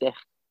ugly stick?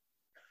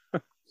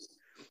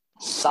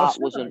 That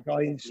wasn't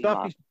guy in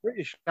stuff. He's a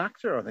British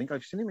actor, I think.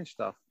 I've seen him in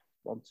stuff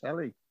on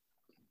telly.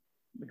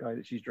 The guy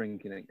that she's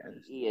drinking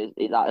against.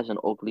 That is an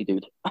ugly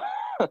dude.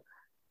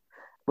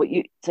 But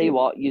tell you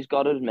what, you've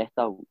got to admit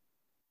though,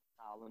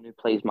 Alan, who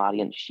plays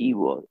Marion, she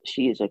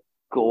is a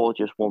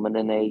gorgeous woman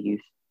in her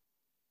youth.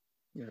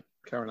 Yeah,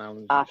 Karen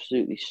Allen.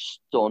 Absolutely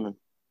stunning.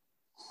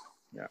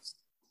 Yeah.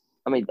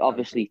 I mean,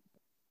 obviously,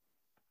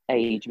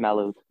 age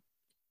mellowed.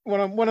 When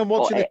I'm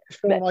watching this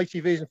film on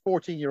ITV as a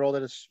 14-year-old,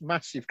 that is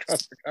massive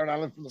crush for Karen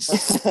Allen from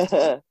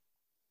the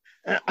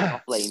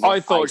back. I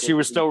thought she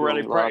was still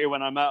really pretty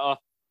when I met her.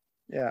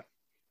 Yeah.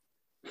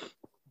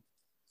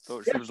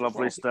 Thought she was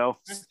lovely still.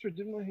 Actor,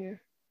 didn't I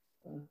hear?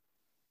 When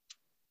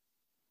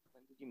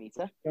did you meet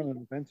her?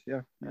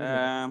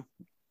 Yeah.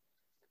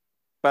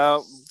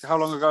 About how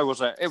long ago was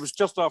it? It was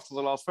just after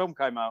the last film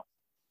came out.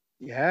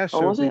 Yeah.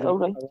 So was it?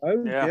 Okay.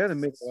 Yeah, the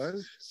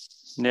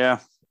mid-lows. Yeah.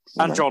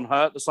 And John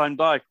Hurt the same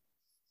day.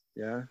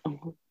 Yeah.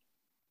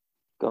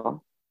 Go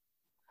on.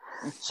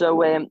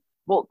 So,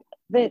 well,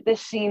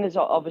 this scene is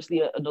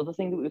obviously another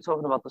thing that we were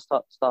talking about at the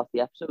start of the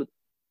episode.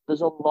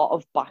 There's a lot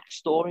of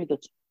backstory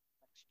that's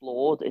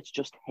explored. It's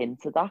just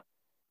hinted at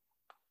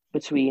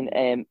between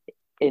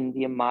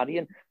Indy and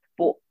Marion.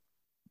 But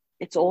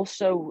it's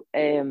also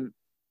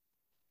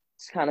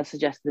it's kind of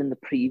suggested in the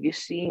previous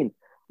scene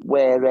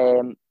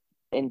where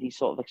Indy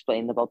sort of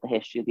explained about the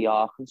history of the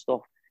Ark and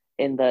stuff,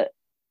 in that,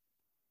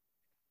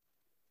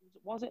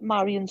 was it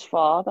Marion's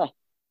father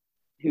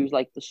who's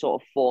like the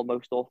sort of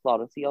foremost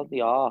authority on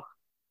the Ark?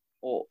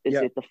 Or is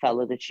it the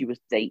fella that she was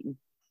dating?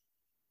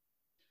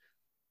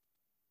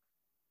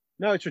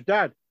 No, it's her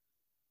dad.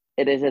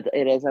 It is her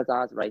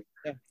dad, right?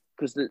 Yeah.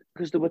 Because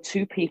there were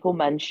two people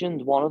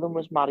mentioned. One of them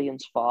was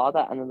Marion's father,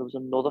 and then there was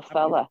another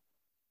fella.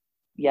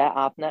 Yeah,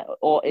 Abner.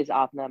 Or is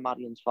Abner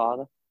Marion's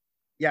father?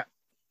 Yeah.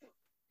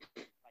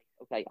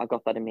 Okay, I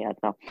got that in my head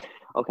now.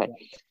 Okay.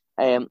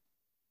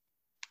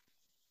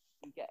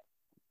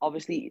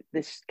 Obviously,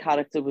 this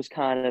character was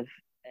kind of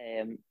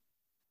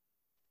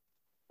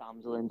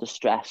damsel in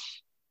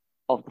distress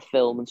of the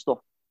film and stuff.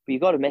 But you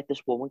got to admit,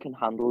 this woman can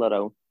handle her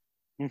own.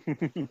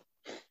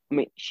 I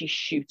mean, she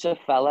shoots a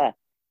fella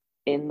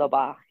in the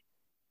back,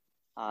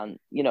 and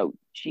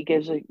she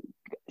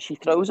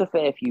throws a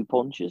fair few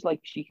punches.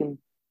 Like she can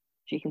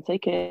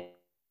take care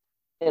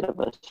of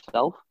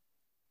herself.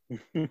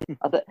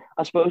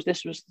 I suppose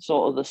this was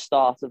sort of the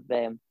start of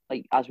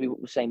like, as we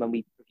were saying when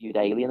we reviewed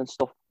Alien and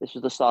stuff, this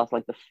was the start of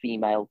like the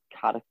female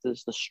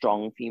characters, the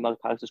strong female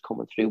characters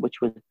coming through, which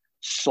was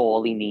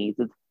sorely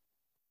needed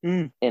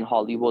in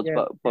Hollywood. Yeah,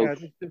 but both...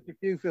 there's a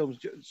few films.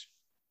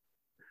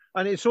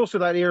 And it's also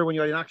that era when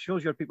you had in action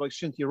films, you had people like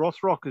Cynthia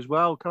Rothrock as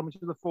well coming to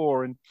the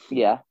fore, and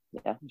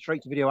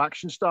straight to video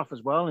action stuff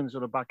as well in the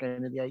sort of back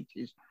end of the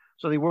 80s.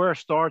 So they were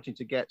starting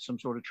to get some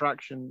sort of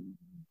traction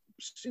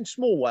in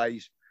small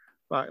ways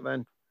back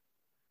then.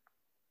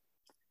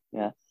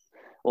 Yeah.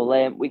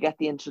 Well, we get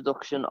the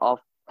introduction of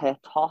Herr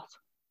Tot,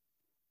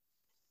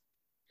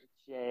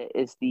 which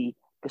is the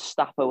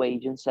Gestapo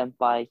agent sent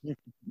by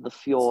the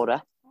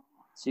Führer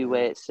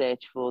to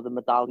search for the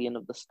medallion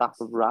of the Staff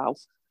of Rao.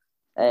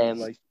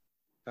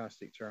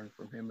 Fantastic turn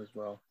from him as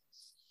well.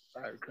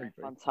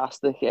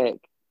 Fantastic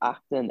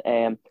acting.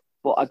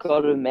 But I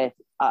got to admit,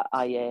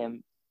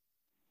 it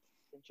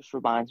just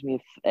reminds me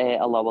of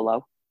Hello,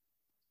 Hello.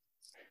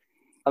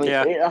 I mean,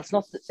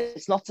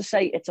 it's not to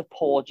say it's a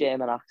poor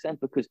German accent,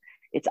 because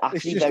it's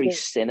actually very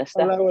sinister.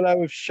 Hello,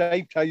 Hello have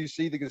shaped how you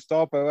see the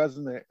Gestapo,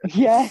 hasn't it?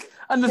 Yeah.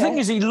 And the thing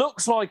is, he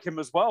looks like him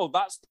as well.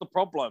 That's the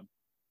problem.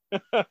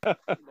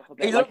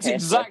 He looks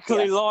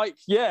exactly like,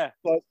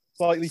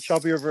 slightly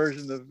chubbier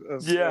version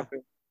of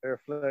Herr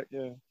Flick,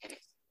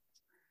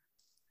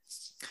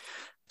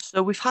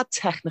 So we've had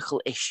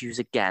technical issues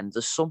again.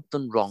 There's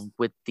something wrong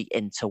with the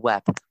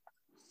interweb.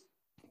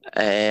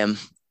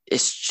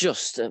 It's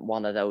just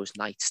one of those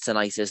nights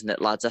tonight, isn't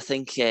it, lads? I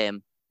think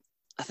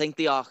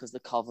the Ark of the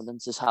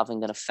Covenant is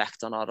having an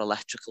effect on our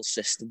electrical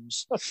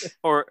systems.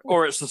 or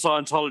it's the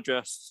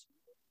Scientologists.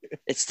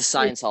 It's the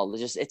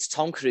Scientologists. It's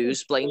Tom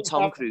Cruise. Blame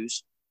Tom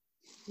Cruise.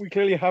 We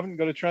clearly haven't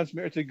got a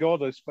transmitter to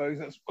God, I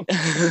suppose.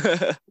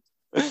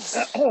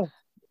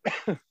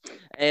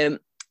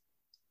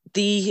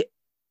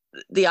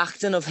 The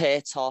acting of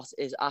Herr Tot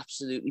is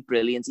absolutely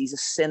brilliant. He's a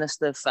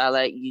sinister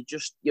fella.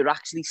 You're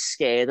actually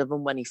scared of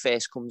him when he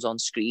first comes on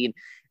screen.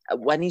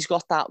 when he's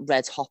got that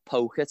red hot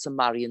poker to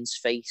Marion's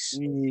face,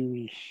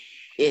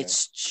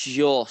 it's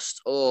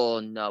just, oh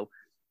no.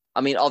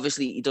 I mean,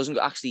 obviously he doesn't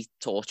actually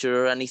torture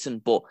her or anything,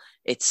 but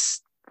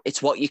it's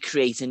what you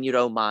create in your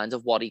own mind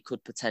of what he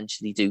could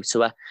potentially do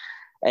to her.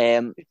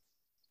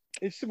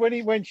 It's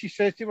when she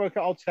says to him,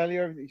 "I'll tell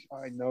you everything."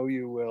 I know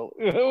you will.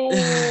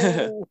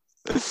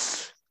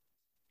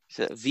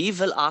 So we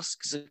will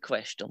ask the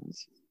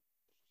questions.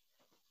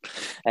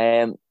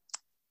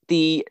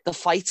 The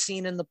fight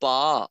scene in the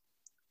bar,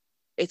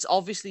 it's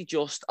obviously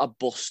just a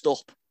bust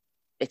up.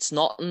 It's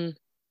not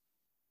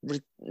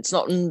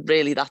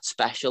really that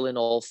special, in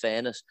all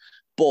fairness,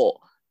 but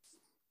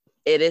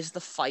it is the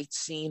fight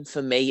scene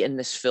for me in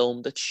this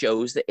film that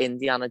shows that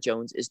Indiana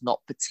Jones is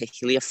not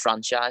particularly a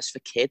franchise for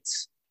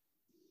kids.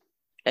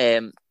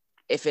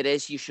 If it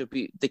is,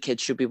 the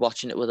kids should be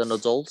watching it with an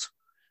adult,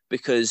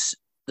 because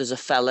there's a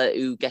fella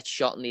who gets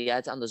shot in the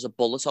head and there's a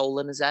bullet hole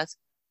in his head.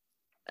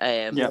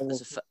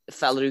 There's a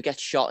fella who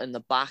gets shot in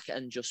the back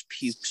and just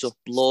pukes up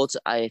blood.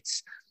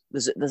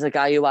 There's a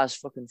guy who has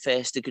fucking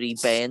first degree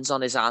burns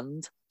on his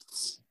hand.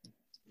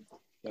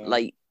 Yeah.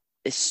 Like,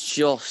 it's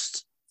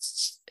just,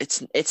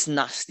 it's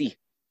nasty.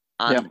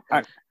 And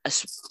the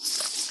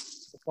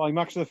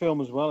climax of the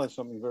film as well is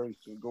something very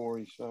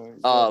gory.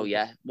 So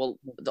yeah, well,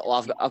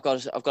 I've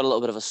got a little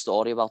bit of a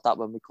story about that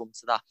when we come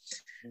to that.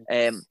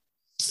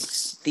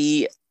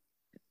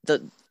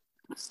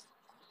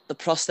 The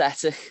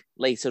prosthetic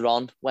later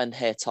on, when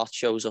Herr Tot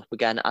shows up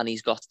again and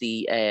he's got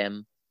the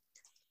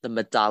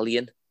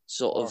medallion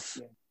sort of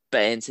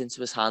burnt into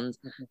his hand.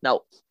 Mm-hmm.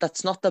 Now,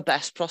 that's not the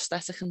best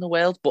prosthetic in the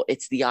world, but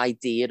it's the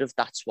idea of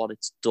that's what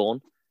it's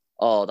done.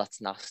 Oh, that's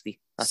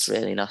nasty. That's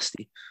really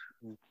nasty.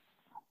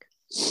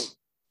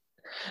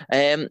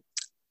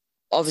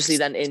 Obviously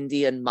then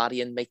Indy and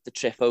Marion make the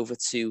trip over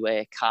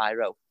to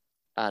Cairo,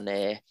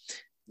 and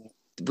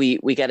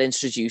we get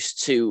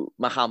introduced to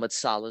Mohammed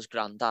Salah's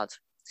granddad.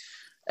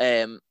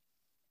 He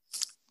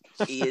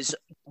is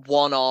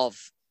one of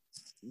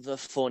the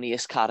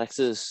funniest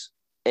characters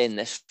in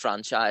this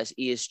franchise.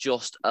 He is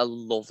just a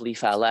lovely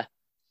fella.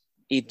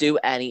 He'd do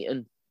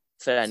anything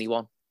for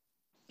anyone.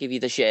 Give you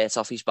the shirt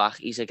off his back.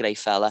 He's a great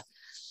fella.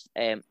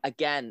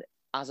 Again,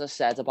 as I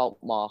said about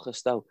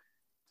Marcus, though,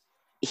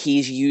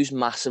 he's used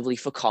massively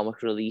for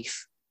comic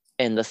relief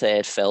in the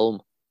third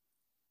film.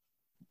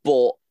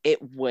 But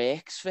it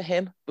works for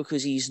him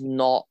because he's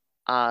not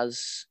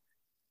as...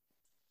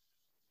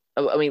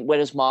 I mean,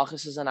 whereas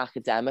Marcus is an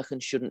academic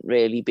and shouldn't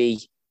really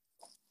be,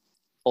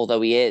 although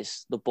he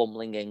is, the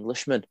bumbling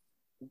Englishman.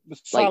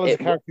 Salah's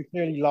character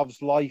clearly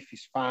loves life,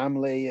 his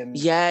family, and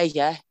yeah, he's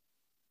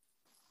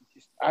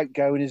just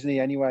outgoing, isn't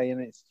he? Anyway,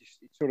 and it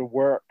sort of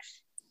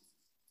works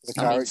for the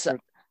character.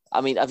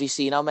 I mean, have you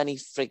seen how many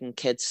frigging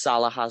kids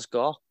Salah has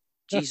got?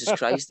 Jesus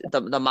Christ,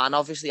 the man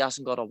obviously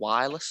hasn't got a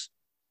wireless.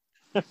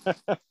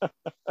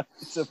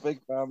 It's a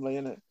big family,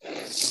 isn't it?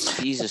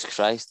 Jesus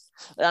Christ.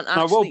 And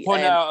actually, I will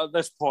point out at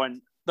this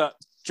point that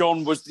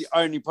John was the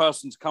only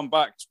person to come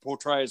back to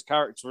portray his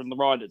character in the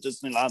ride at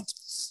Disneyland.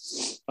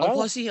 Oh,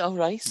 was he? Oh,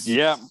 right.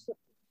 Yeah.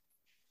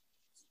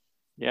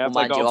 Yeah,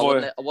 well,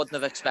 I wouldn't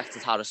have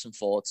expected Harrison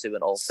Ford to,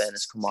 in all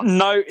fairness. Come on.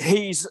 No,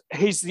 he's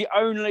the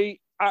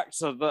only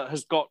actor that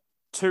has got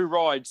 2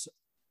 rides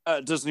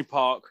at Disney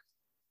Park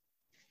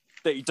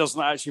that he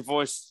doesn't actually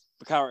voice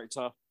the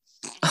character.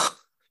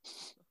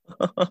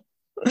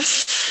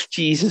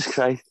 Jesus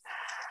Christ.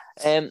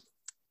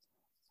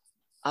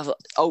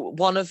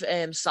 One of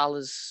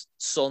Salah's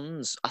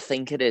sons, I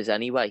think it is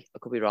anyway, I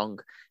could be wrong,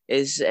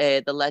 is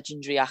the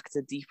legendary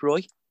actor Deep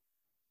Roy.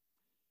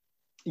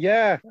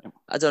 Yeah.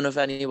 I don't know if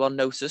anyone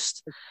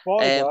noticed.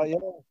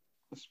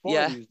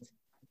 Yeah.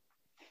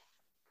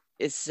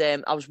 It's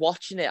I was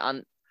watching it,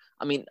 and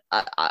I mean,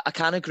 I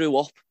kind of grew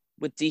up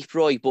with Deep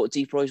Roy, but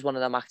Deep Roy's one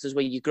of them actors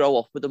where you grow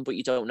up with him, but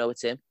you don't know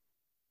it's him.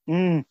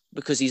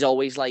 Because he's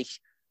always like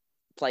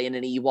playing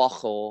an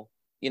Ewok, or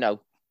you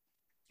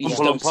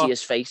just don't see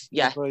his face.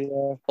 Yeah,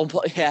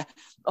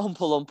 Oompa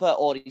Loompa,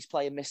 or he's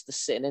playing Mr.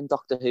 Sitting in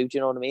Doctor Who. Do you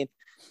know what I mean?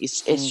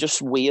 It's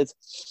just weird.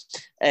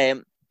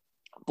 But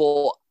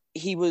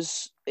it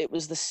was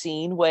the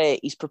scene where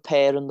he's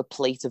preparing the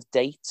plate of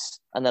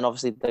dates, and then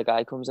obviously the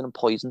guy comes in and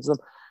poisons them.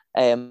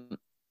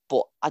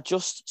 But I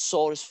just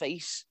saw his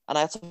face, and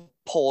I had to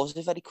pause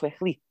it very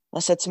quickly. I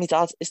said to my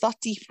dad, "Is that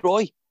Deep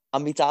Roy?"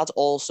 And my dad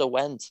also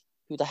went,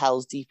 "Who the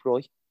hell's Deep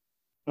Roy?"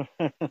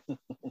 I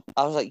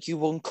was like,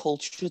 "You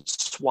uncultured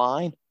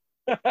swine."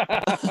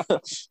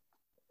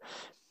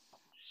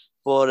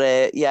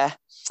 But yeah,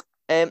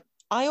 I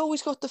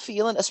always got the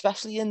feeling,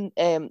 especially in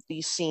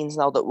these scenes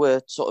now that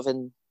we're sort of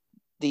in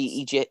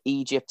the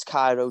Egypt,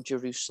 Cairo,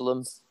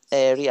 Jerusalem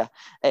area,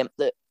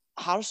 that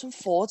Harrison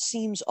Ford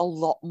seems a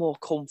lot more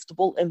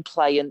comfortable in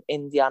playing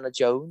Indiana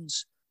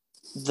Jones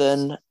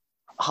than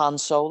Han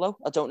Solo.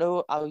 I don't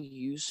know how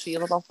you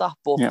feel about that,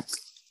 but yeah.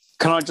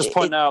 Can I just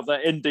point out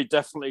that Indy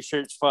definitely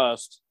shoots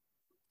first?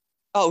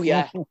 Oh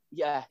yeah,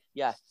 yeah,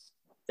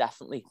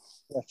 definitely.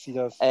 Yes, he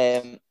does.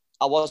 I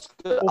was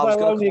going to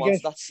come on to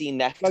that scene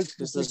next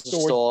because there's a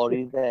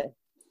story there.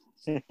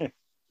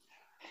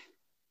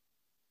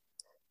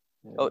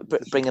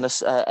 bringing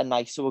us a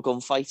knife to a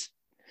gunfight.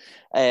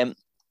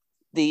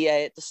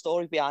 The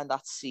story behind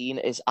that scene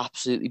is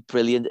absolutely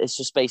brilliant. It's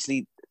just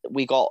basically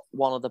we got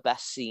one of the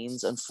best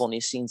scenes and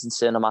funniest scenes in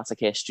cinematic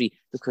history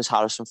because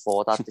Harrison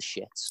Ford had the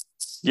shits.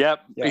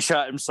 Yep, he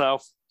shot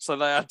himself, so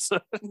they had to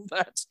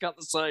cut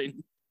the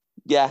scene.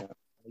 Yeah,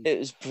 it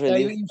was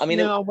brilliant. Yeah, I mean,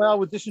 well,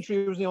 with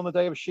dysentery, wasn't he, on the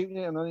day of shooting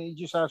it, and then he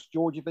just asked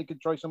George if they could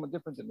try something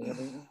different, didn't he? I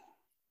mean,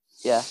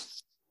 yeah,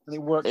 and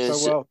it worked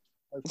so well.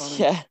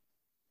 Yeah.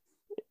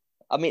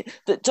 I mean,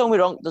 don't get me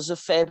wrong, there's a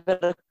fair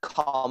bit of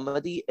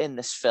comedy in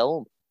this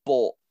film,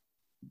 but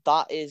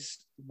that is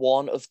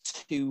one of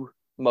two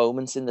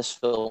moments in this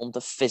film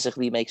that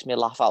physically makes me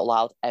laugh out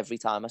loud every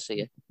time I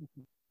see it.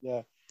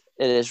 Yeah.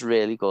 It is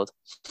really good.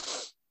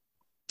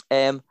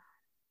 I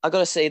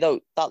gotta say though,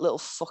 that little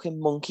fucking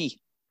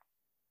monkey.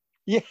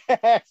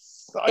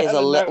 Yes. He is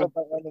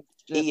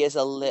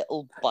a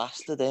little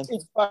bastard, him.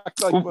 In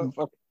fact, like fucking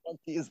monkey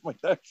is my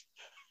next.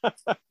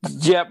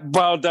 Yeah,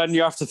 well then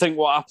you have to think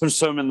what happens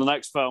to him in the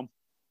next film.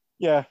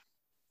 Yeah.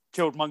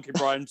 Killed monkey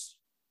brains.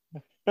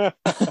 Well,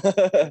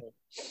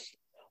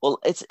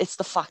 it's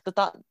the fact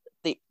that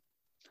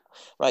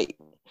right,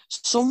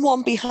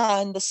 someone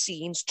behind the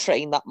scenes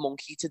trained that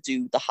monkey to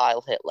do the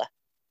Heil Hitler.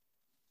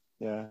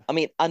 Yeah. I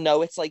mean, I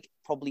know it's like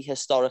probably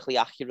historically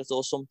accurate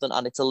or something,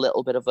 and it's a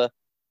little bit of a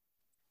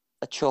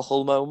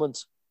chuckle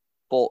moment,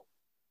 but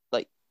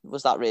like,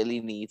 was that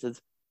really needed?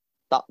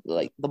 That,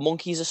 like, the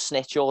monkey's a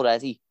snitch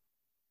already.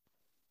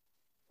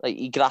 Like,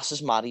 he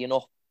grasses Marion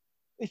up.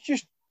 It's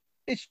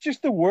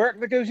just the work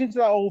that goes into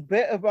that whole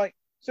bit of like.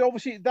 So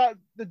obviously that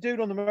the dude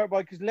on the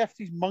motorbike has left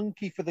his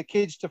monkey for the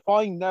kids to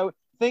find. Now,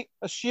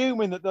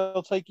 assuming that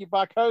they'll take it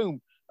back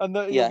home and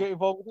that he'll get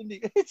involved in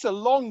it. It's a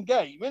long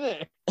game,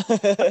 isn't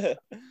it?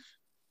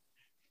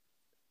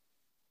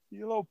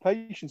 You lot of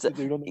patience, the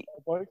dude on the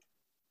motorbike.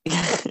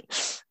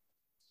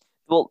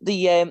 Well,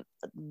 the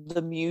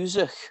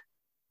music,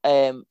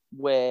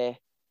 where,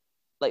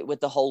 like,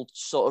 with the whole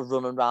sort of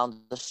running around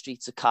the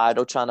streets of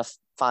Cairo trying to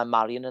find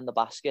Marion in the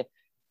basket,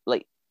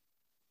 like,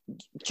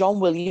 John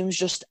Williams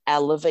just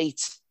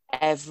elevates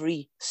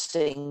every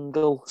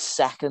single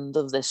second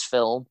of this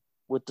film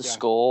with the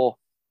score.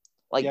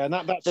 Like, and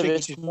that there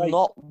is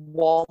not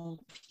one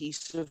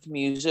piece of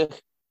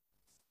music.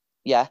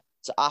 Yeah,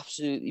 it's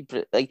absolutely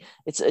like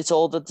it's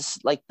all the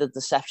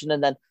deception,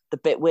 and then the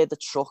bit where the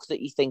truck that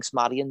he thinks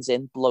Marion's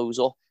in blows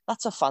up.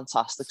 That's a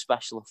fantastic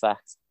special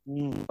effect.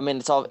 I mean,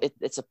 it's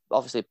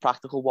obviously a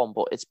practical one,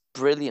 but it's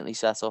brilliantly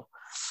set up.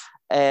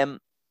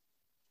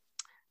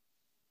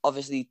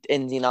 Obviously,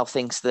 Indy now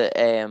thinks that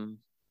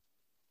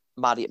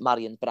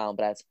Marion's brown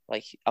bread.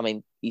 Like, I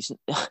mean, he's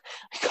I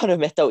gotta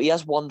admit though, he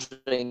has one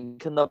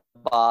drink in the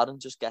bar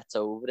and just gets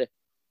over it.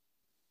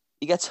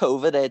 He gets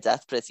over their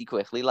death pretty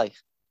quickly, like.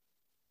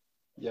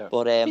 Yeah.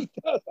 But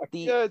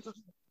he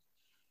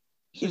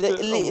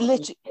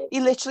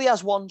literally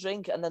has one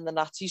drink, and then the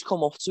Nazis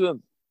come up to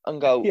him and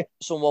go,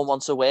 "Someone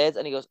wants a word,"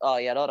 and he goes, "Oh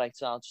yeah, all right,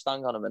 so I'll just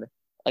hang on a minute,"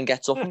 and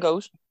gets up and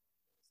goes.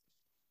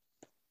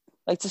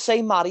 Like, to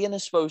say Marion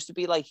is supposed to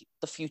be like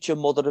the future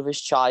mother of his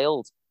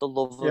child, the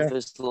love of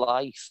his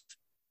life,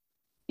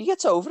 he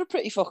gets over it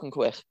pretty fucking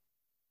quick.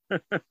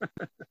 The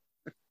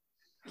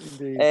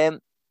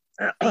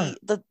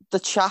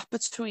chat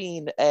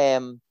between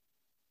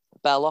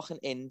Belloc and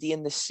Indy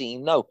in this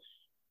scene, though,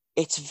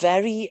 it's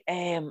very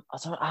I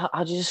don't know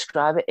how do you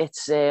describe it.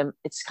 It's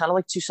kind of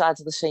like two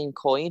sides of the same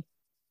coin.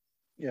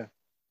 Yeah.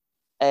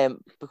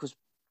 Because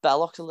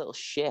Belloc's a little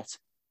shit,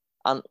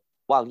 and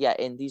well, yeah,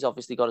 Indy's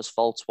obviously got his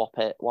faults, what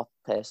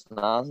person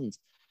hasn't.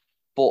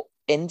 But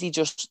Indy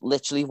just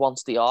literally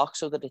wants the Ark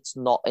so that it's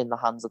not in the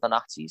hands of the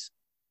Nazis.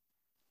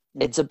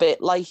 It's a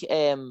bit like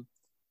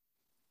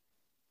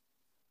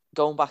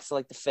going back to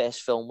like the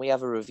first film we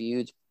ever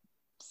reviewed,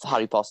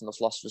 Harry Potter and the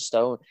Philosopher's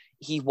Stone.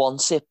 He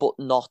wants it, but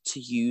not to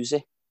use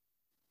it.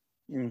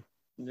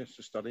 Just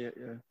to study it,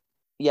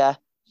 Yeah.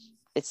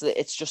 It's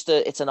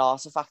an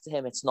artifact to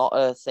him. It's not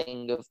a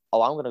thing of,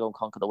 oh, I'm going to go and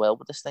conquer the world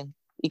with this thing.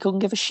 He couldn't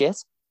give a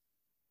shit.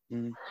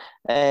 The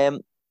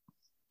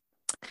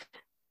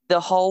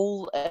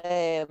whole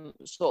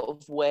sort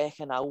of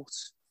working out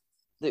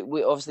that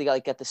we obviously got to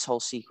get this whole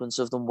sequence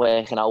of them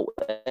working out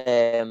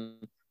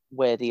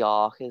where the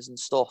Ark is and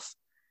stuff.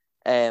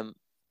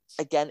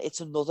 Again, it's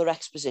another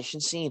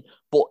exposition scene,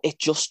 but it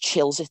just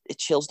chills it. It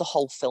chills the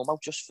whole film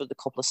out just for the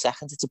couple of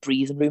seconds. It's a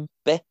breathing room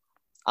bit,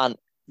 and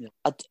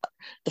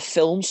the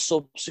films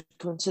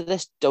subsequent to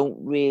this don't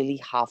really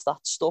have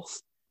that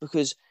stuff,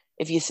 because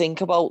if you think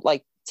about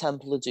like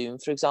Temple of Doom,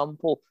 for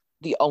example,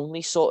 the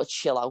only sort of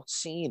chill out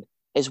scene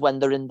is when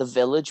they're in the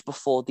village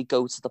before they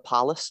go to the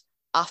palace.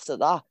 After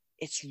that,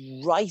 it's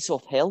right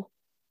uphill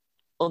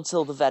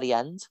until the very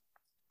end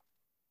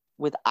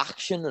with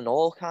action and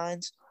all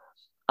kinds.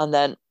 And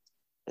then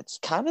it's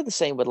kind of the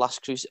same with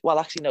Last Crusade. Well,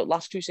 actually, no,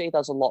 Last Crusade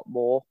has a lot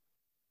more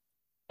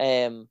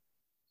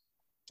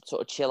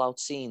sort of chill out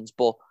scenes,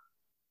 but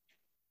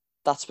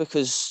that's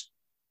because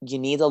you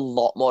need a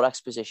lot more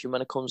exposition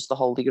when it comes to the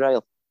Holy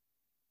Grail.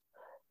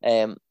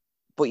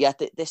 but yeah,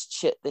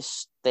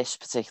 this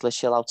particular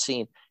chill out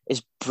scene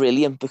is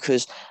brilliant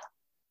because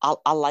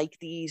I like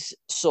these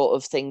sort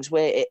of things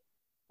where it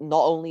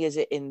not only is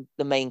it in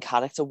the main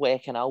character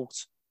working out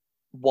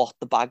what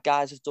the bad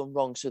guys have done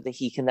wrong so that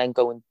he can then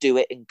go and do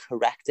it and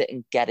correct it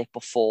and get it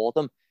before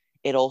them.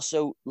 It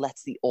also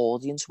lets the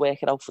audience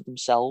work it out for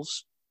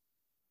themselves.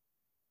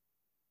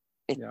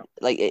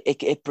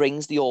 It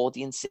brings the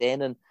audience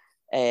in and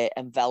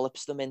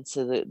envelops them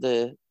into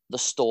the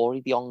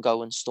story, the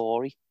ongoing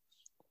story.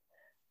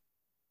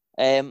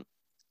 So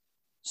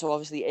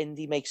obviously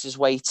Indy makes his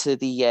way to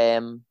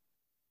the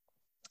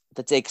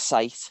dig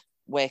site,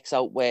 works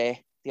out where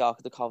the Ark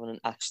of the Covenant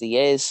actually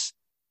is,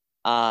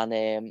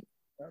 and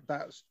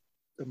that's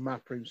the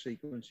map room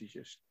sequence. Is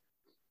just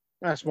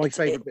that's my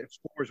favorite bit of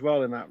score as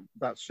well in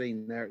that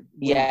scene there.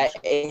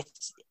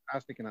 It's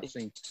fantastic in that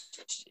scene.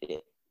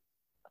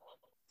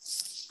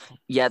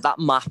 Yeah, that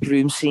map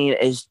room scene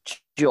is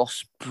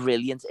just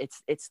brilliant.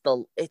 It's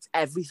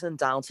everything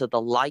down to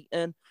the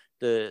lighting,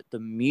 the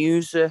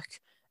music,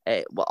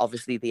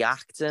 obviously the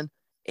acting.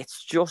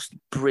 It's just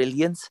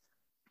brilliant.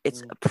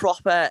 It's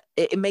proper.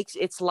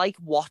 It's like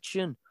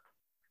watching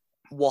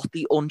what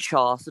the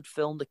Uncharted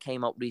film that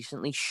came out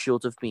recently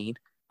should have been.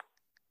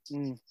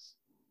 Now,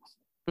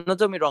 don't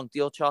get me wrong, the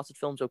Uncharted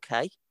film's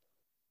okay,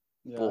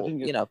 but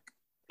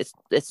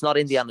it's not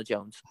Indiana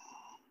Jones.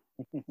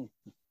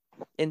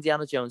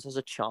 Indiana Jones has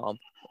a charm.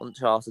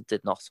 Uncharted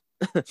did not.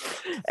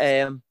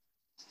 The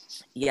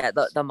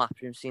map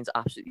room scene's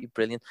absolutely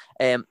brilliant.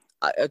 I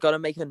gotta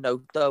make a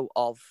note though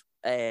of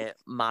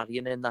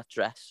Marion in that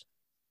dress.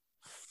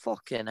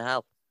 Fucking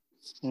hell,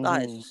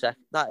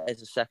 that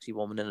is a sexy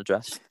woman in a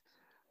dress.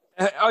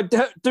 I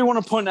do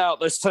want to point out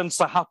this tends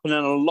to happen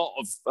in a lot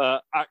of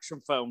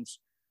action films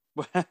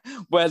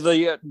where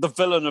the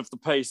villain of the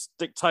piece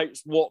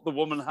dictates what the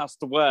woman has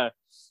to wear.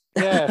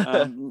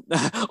 Yeah.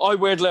 I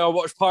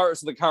watched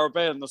Pirates of the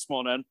Caribbean this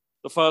morning,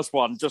 the first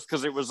one, just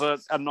because it was a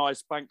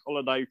nice bank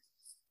holiday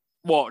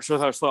watch. So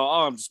I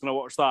thought, I'm just going to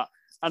watch that.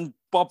 And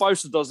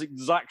Barbossa does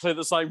exactly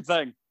the same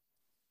thing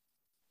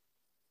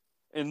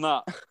in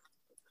that.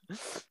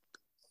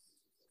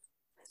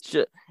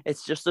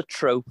 It's just a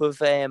trope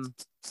of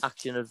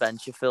action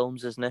adventure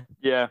films, isn't it?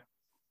 Yeah.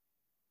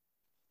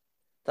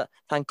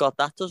 Thank God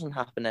that doesn't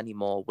happen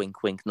anymore.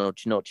 Wink, wink,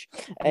 nudge, nudge.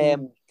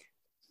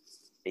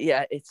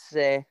 Yeah, it's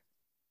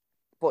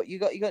but you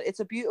got it's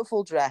a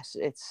beautiful dress.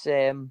 It's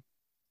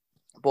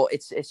but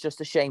it's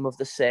just a shame of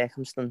the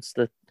circumstance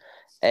that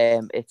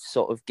it's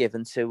sort of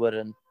given to her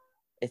and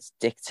it's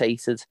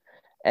dictated.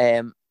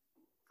 The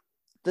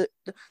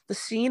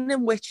scene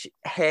in which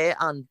her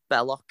and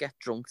Belloc get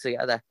drunk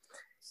together,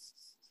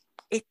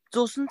 it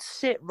doesn't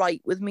sit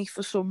right with me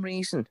for some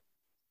reason.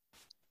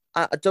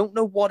 I don't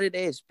know what it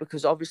is,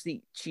 because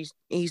obviously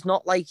he's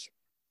not like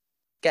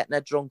getting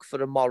her drunk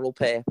for immoral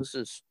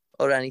purposes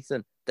or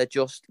anything. They're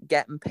just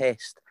getting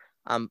pissed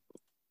and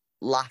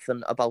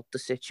laughing about the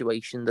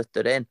situation that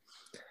they're in.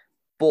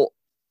 But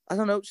I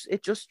don't know,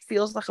 it just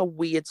feels like a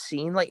weird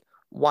scene. Like,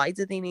 why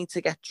did he need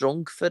to get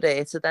drunk for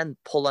her to then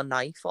pull a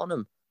knife on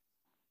him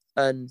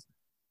and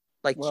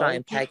try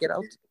and peg it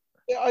out?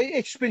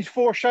 It's been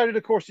foreshadowed,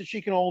 of course, that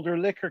she can hold her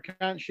liquor,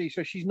 can't she?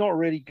 So she's not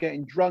really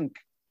getting drunk.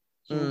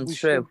 So we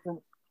true.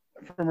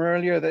 From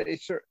earlier that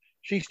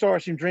she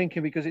starts him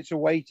drinking because it's a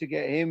way to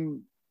get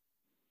him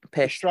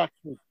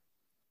distracted.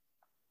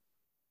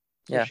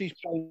 So yeah, she's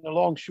playing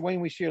along. When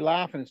we see her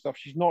laughing and stuff,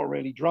 she's not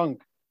really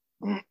drunk.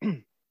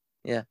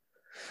 Yeah.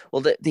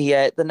 Well,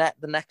 the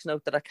next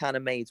note that I kind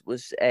of made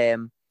was as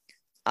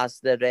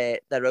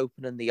they're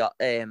opening the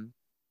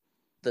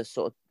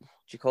sort of,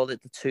 do you call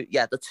it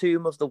the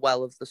tomb of the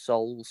Well of the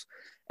Souls,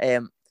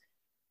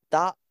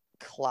 that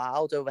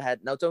cloud overhead.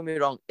 Now, don't get me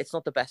wrong, it's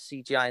not the best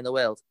CGI in the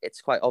world.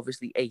 It's quite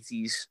obviously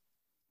 80s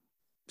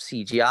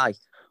CGI,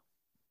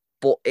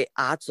 but it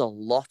adds a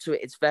lot to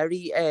it. It's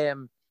very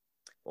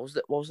what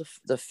was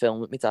the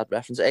film that my dad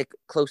referenced?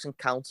 Close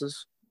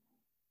Encounters.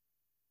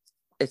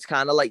 It's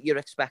kind of like you're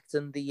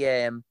expecting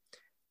the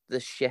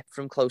ship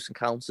from Close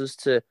Encounters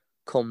to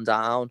come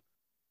down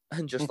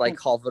and just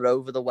hover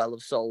over the Well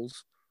of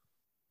Souls.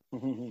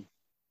 It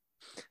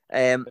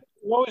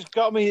always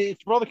got me.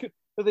 It's rather cool.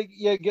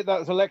 You get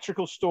that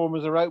electrical storm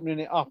as they're opening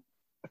it up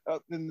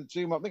in the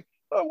tomb. I think,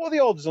 what are the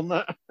odds on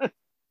that?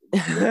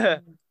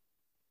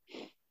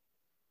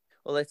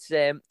 Well, it's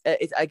the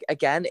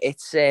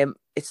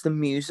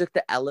music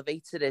that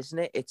elevates it, isn't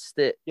it? It's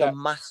the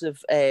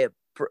massive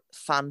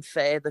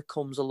fanfare that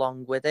comes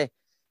along with it.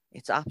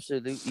 It's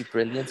absolutely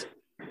brilliant.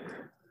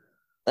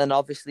 And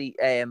obviously,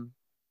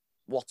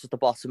 what's at the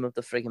bottom of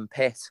the frigging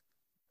pit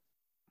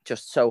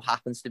just so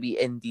happens to be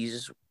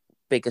Indy's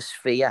biggest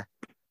fear.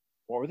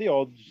 What are the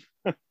odds?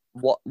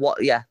 What?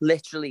 Yeah,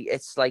 literally,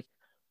 it's like,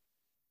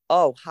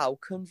 oh, how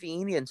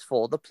convenient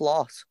for the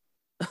plot.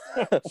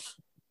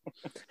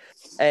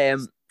 I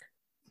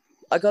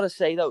gotta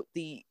say though,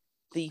 the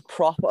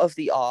prop of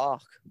the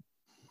Ark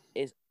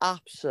is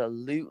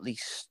absolutely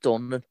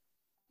stunning.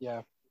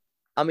 Yeah,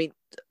 I mean,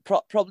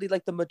 probably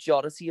like the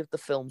majority of the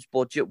film's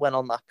budget went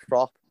on that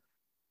prop.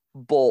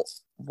 but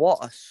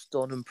what a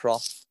stunning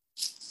prop.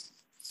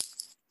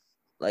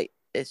 Like,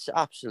 it's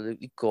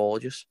absolutely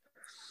gorgeous.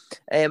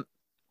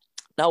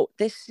 Now,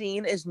 this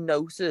scene is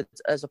noted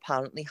as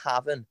apparently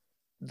having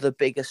the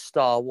biggest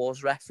Star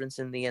Wars reference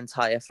in the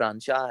entire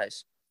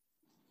franchise.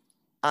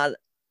 And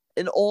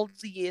in all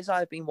the years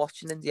I've been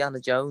watching Indiana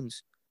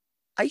Jones,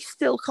 I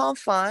still can't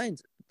find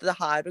the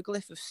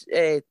hieroglyph of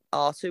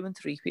R2 and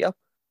 3PO.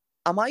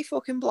 Am I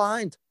fucking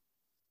blind?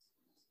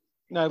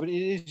 No, but it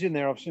is in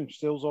there. I've seen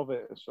stills of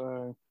it.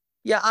 So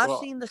yeah, I've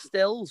seen the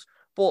stills,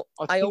 but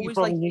I always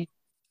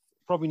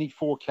probably need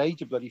 4K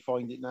to bloody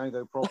find it now,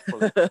 though,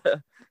 properly.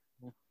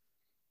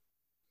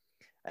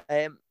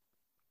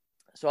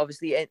 So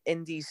obviously,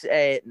 Indy's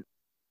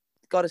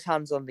got his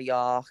hands on the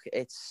Ark.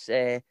 It's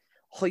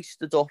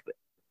hoisted up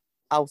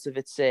out of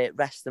its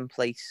resting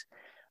place,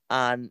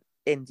 and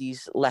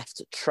Indy's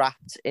left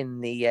trapped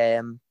in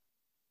the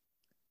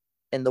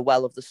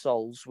Well of the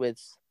Souls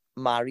with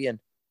Marion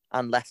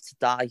and left to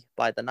die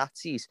by the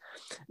Nazis.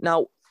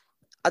 Now,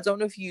 I don't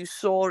know if you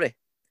saw it,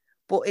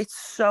 but it's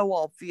so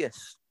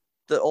obvious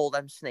that all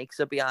them snakes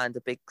are behind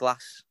a big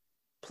glass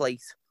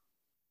plate.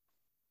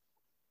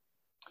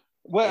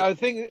 Well, I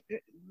think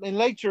in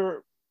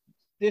later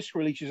disc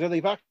releases,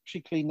 they've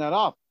actually cleaned that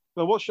up.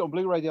 I watched it on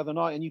Blu-ray the other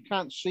night, and you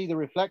can't see the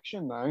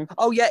reflection now.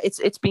 Oh yeah,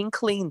 it's been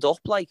cleaned up,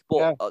 like. But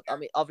yeah. I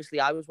mean, obviously,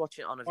 I was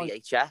watching it on a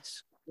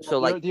VHS, so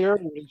like the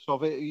early release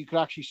of it, you could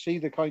actually see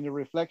the kind of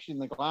reflection in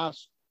the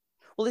glass.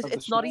 Well,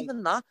 it's not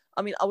even that.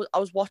 I mean, I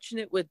was watching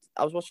it with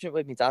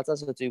my dad,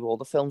 as I do all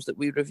the films that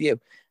we review,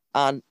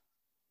 and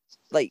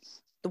like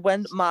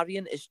when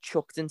Marion is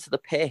chucked into the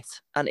pit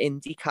and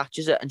Indy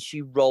catches it and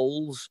she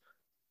rolls,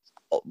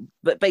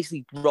 but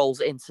basically rolls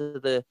into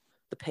the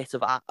pit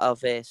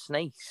of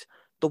snakes.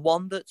 The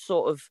one that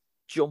sort of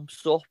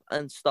jumps up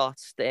and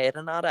starts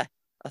staring at her,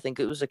 I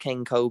think it was a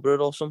king cobra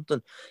or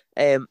something.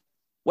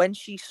 When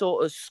she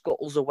sort of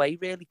scuttles away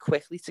really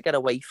quickly to get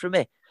away from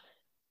it,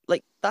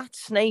 like that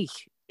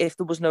snake, if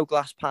there was no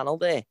glass panel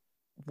there,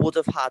 would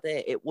have had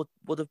it. It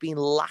would have been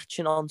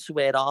latching onto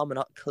her arm and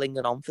not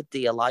clinging on for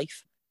dear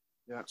life.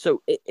 Yeah.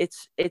 So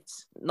it's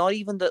not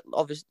even that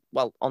obvious.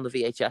 Well, on the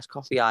VHS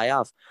copy I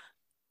have,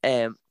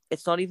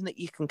 it's not even that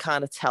you can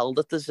kind of tell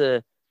that there's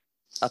a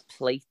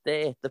plate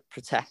there that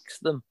protects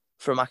them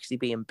from actually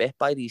being bit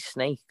by these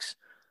snakes.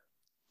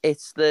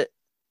 It's that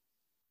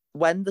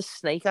when the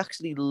snake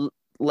actually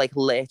like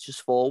lurches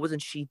forward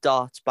and she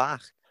darts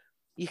back,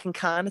 you can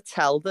kind of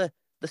tell the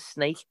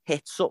snake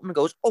hits something and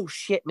goes, "Oh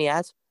shit, me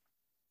head,"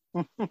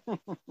 and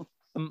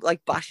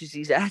like bashes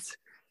his head.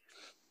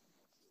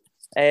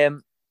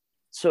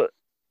 So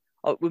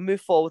we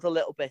move forward a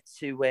little bit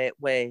to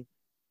where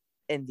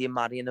Indy and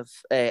Marion have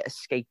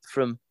escaped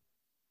from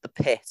the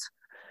pit,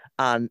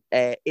 and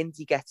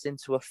Indy gets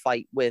into a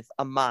fight with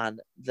a man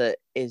that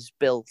is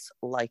built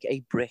like a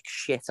brick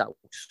shit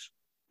house.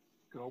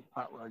 Good old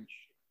Pat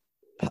Roach.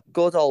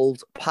 Good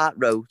old Pat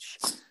Roach.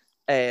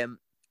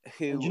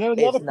 Who? And you know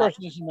the other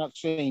person is in that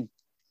scene?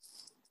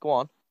 Go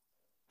on.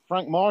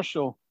 Frank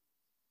Marshall,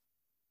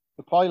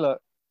 the pilot.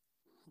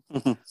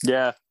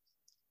 Yeah.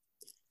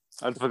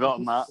 I'd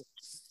forgotten that.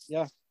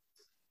 Yeah. Do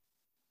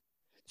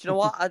you know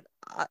what?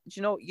 Do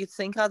you know? You'd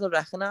think I'd have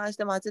recognised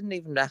him. I didn't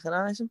even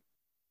recognise him.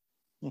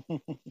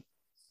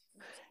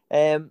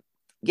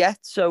 Yeah.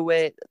 So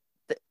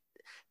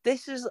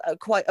this is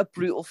quite a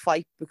brutal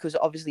fight because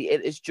obviously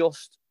it is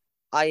just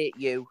I hit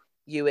you,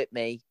 you hit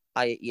me,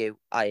 I hit you,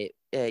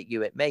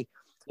 you hit me.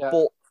 Yeah.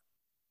 But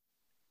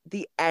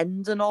the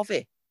ending of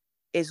it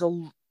is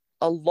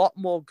a lot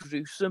more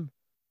gruesome.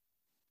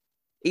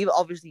 Even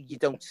obviously you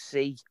don't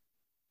see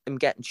him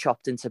getting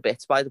chopped into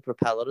bits by the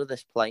propeller of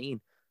this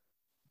plane,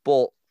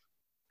 but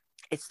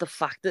it's the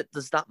fact that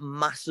there's that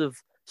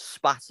massive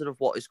spatter of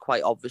what is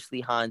quite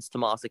obviously Heinz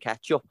tomato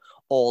ketchup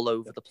all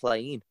over the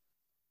plane.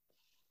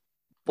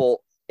 But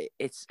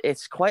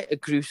it's quite a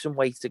gruesome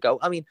way to go.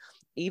 I mean,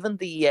 even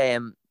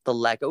the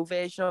Lego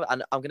version of it,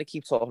 and I'm going to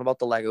keep talking about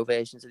the Lego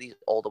versions of these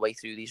all the way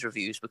through these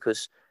reviews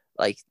because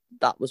like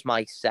that was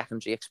my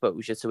secondary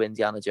exposure to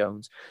Indiana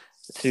Jones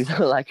through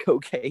the Lego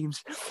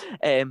games.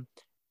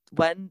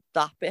 When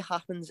that bit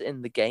happens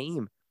in the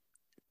game,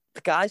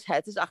 the guy's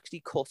head is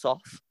actually cut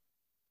off.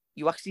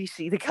 You actually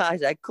see the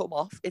guy's head come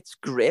off. It's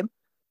grim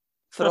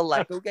for a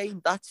Lego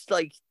game. That's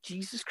like,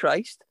 Jesus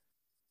Christ.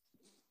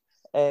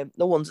 No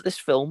wonder this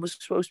film was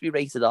supposed to be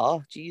rated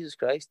R. Jesus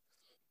Christ.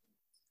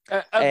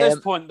 At this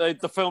point,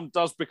 the film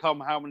does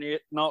become how many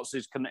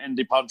Nazis can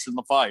Indy punch in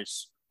the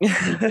face.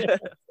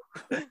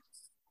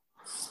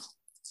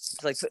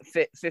 It's like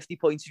 50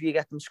 points if you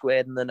get them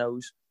squared in the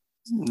nose.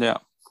 Yeah.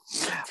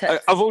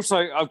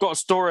 I've got a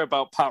story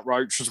about Pat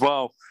Roach as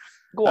well.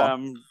 Go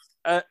on.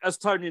 As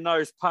Tony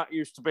knows, Pat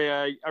used to be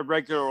a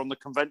regular on the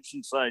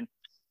convention scene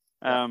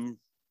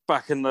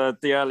back in the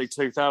early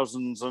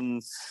 2000s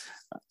and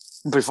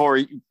before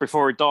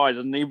he died.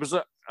 And he was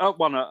at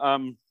one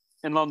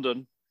in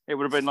London. It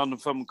would have been London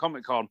Film and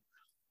Comic Con.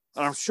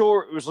 And I'm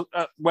sure it was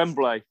at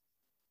Wembley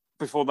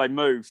before they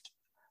moved,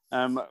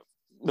 the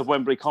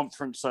Wembley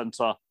Conference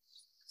Centre.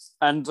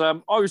 And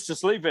I was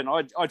just leaving.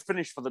 I'd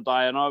finished for the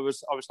day, and I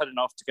was heading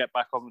off to get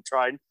back on the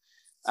train.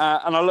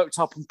 And I looked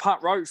up, and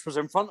Pat Roach was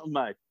in front of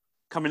me,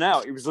 coming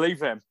out. He was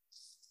leaving,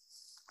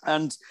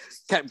 and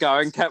kept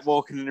going, kept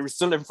walking, and he was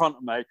still in front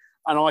of me.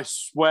 And I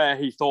swear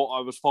he thought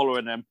I was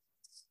following him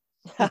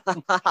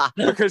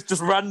because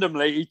just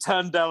randomly he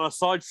turned down a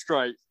side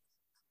street,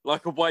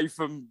 like away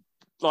from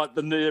like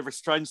the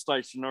nearest train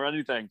station or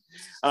anything.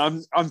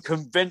 And I'm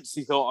convinced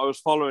he thought I was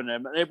following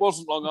him. And it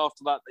wasn't long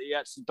after that he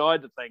actually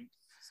died, I think.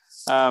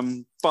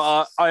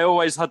 But I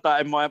always had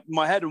that in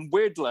my head. And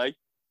weirdly,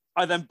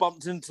 I then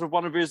bumped into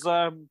one of his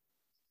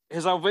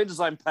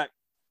Alvida's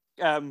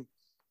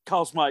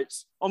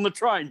castmates on the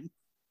train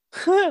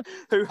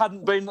who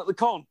hadn't been at the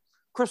con.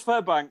 Chris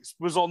Fairbanks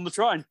was on the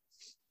train.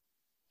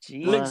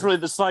 Jeez. Literally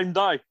the same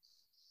day.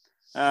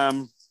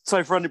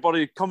 So for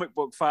anybody comic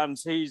book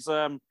fans, he's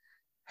one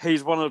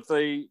of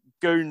the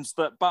goons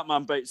that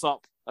Batman beats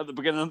up at the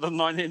beginning of the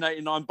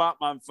 1989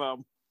 Batman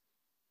film.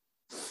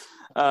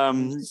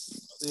 And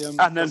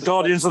then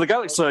Guardians of the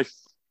Galaxy.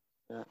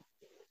 Yeah.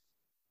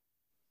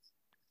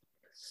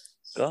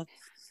 God.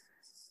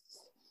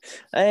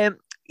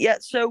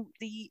 So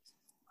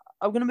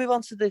I'm going to move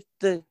on to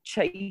the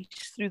chase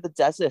through the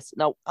desert.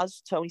 Now,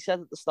 as Tony said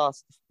at the start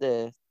of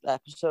the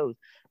episode,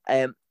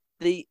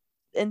 the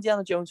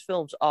Indiana Jones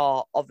films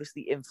are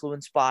obviously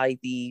influenced by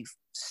the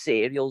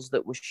serials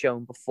that were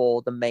shown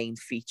before the main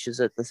features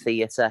at the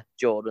theatre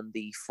during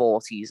the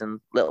 40s and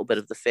a little bit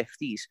of the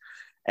 50s.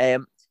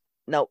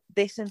 Now,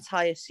 this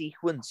entire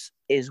sequence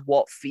is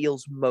what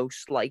feels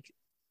most like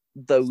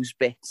those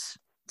bits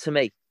to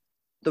me.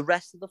 The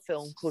rest of the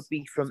film could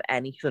be from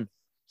anything,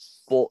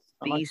 but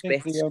these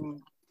bits...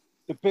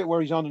 The bit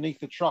where he's underneath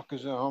the truck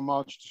is a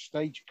homage to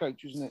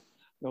Stagecoach, isn't it?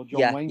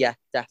 John Wayne. Yeah,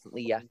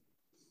 definitely, yeah.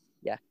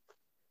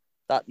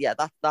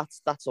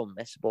 That's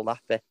unmissable, that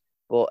bit.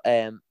 But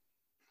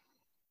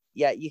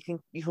you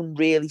can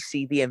really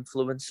see the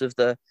influence of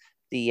the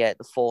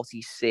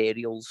 40s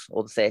serials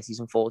or the 30s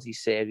and 40s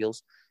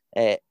serials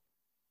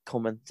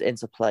coming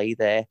into play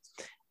there.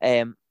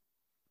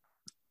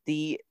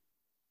 There's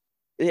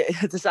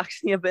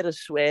actually a bit of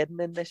swearing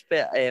in this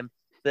bit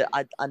that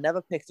I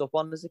never picked up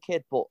on as a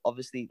kid, but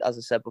obviously, as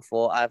I said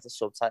before, I have the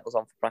subtitles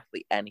on for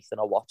practically anything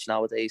I watch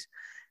nowadays.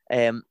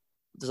 There's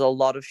a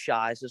lot of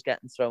shies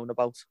getting thrown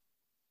about.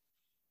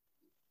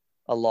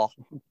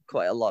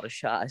 Quite a lot of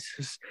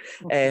shies.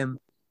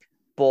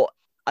 But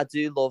I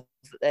do love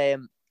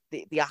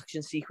the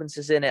action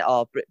sequences in it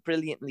are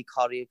brilliantly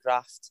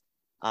choreographed,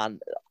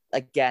 and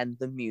again,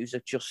 the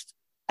music just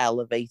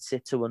elevates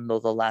it to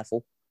another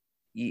level.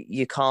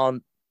 You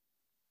can't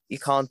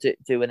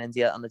do an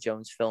Indiana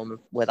Jones film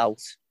without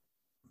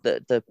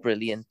the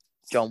brilliant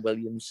John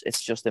Williams.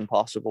 It's just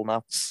impossible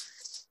now.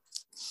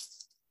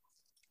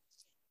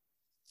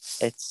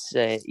 It's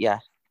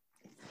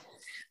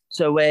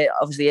So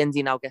obviously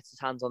Indy now gets his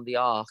hands on the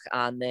Ark,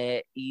 and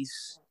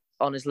he's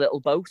on his little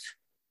boat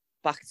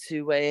back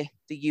to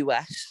the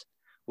US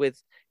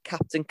with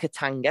Captain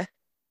Katanga,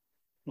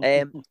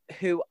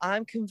 who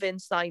I'm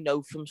convinced I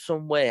know from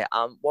somewhere,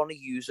 and one of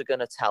yous are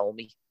going to tell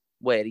me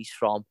where he's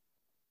from.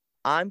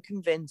 I'm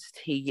convinced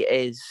he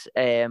is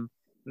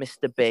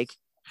Mr. Big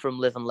from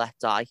Live and Let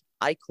Die.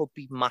 I could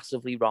be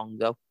massively wrong,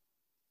 though.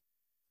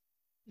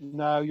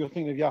 No, you're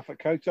thinking of Yaphet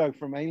Kotto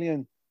from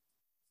Alien.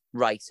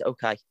 Right,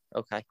 okay.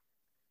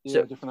 Yeah,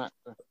 So, different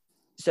actor.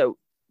 So,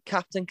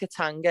 Captain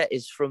Katanga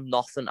is from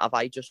nothing. Have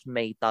I just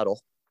made that up?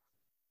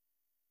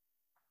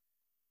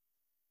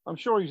 I'm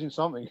sure he's in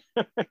something.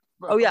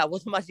 Oh, yeah, I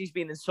wouldn't imagine he's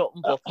been in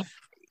something, but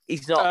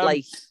he's not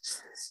like...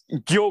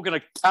 You're going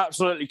to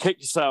absolutely kick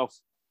yourself.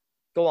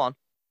 Go on.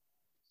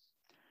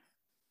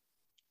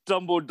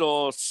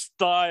 Dumbledore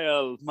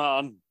style,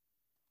 man.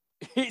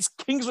 It's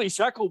Kingsley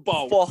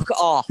Shacklebolt. Fuck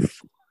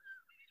off.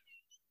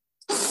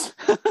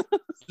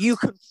 You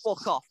can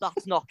fuck off.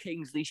 That's not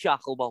Kingsley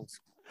Shacklebolt.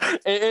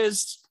 It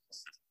is.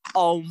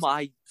 Oh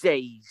my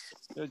days.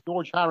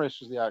 George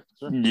Harris is the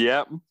actor.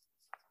 Yep.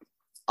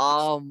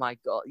 Oh my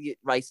god.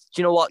 Right.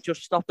 Do you know what?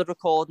 Just stop the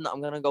recording.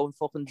 I'm going to go and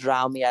fucking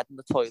drown my head in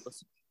the toilet.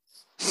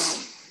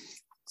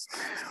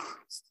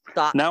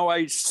 Now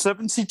age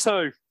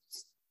 72.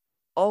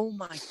 Oh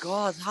my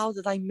god. How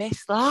did I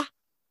miss that?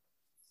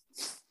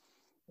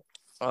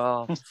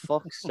 Oh, for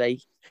fuck's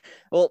sake.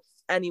 Well,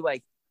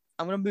 anyway,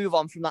 I'm going to move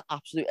on from that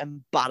absolute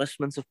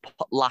embarrassment of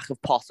lack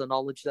of Potter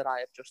knowledge that I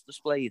have just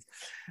displayed.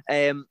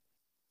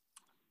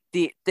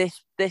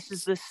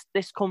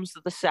 This comes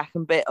to the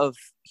second bit of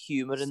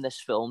humour in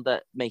this film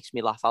that makes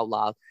me laugh out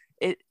loud.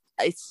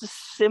 It's the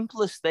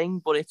simplest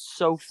thing, but it's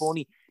so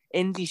funny.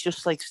 Indy's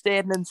just like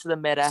staring into the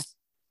mirror,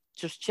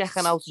 just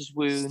checking out his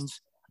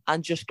wounds,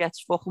 and just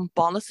gets fucking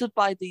bonneted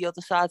by the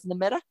other side of the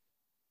mirror.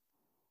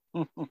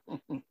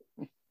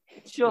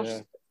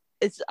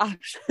 It's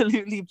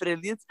absolutely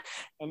brilliant.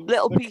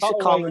 Little piece of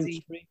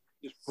comedy.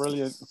 It's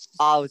brilliant.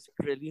 Oh, it's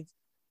brilliant.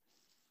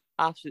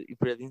 Absolutely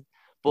brilliant.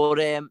 But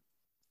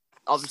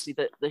obviously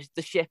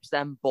the ship's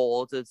then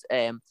boarded.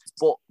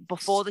 But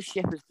before the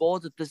ship is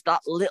boarded, there's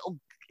that little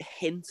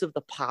hint of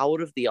the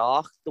power of the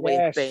Ark, the way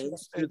it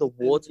burns through the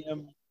wood.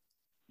 In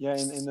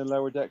the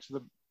lower decks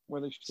of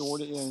where they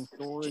stored it, in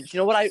storage. Do you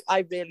know what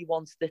I really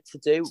wanted it to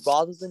do?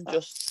 Rather than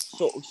just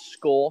sort of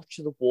scorch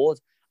the wood,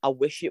 I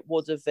wish it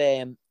would have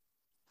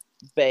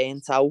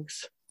burnt out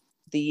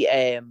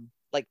the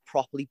like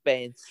properly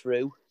burnt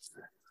through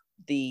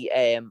the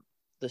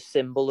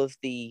symbol of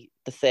the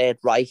Third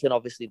Reich, and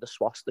obviously the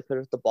swastika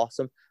at the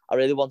bottom. I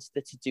really wanted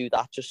it to do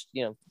that, just,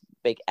 you know,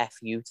 big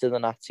FU to the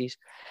Nazis.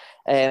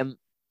 But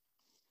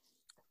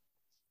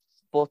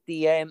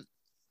the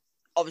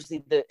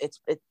obviously the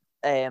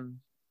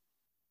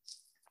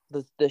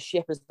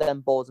ship is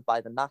then boarded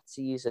by the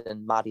Nazis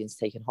and Marion's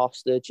taken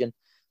hostage,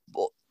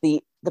 but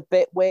the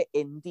bit where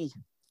Indy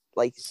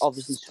like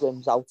obviously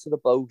swims out to the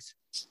boat,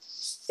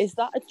 is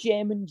that a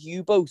German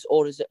U-boat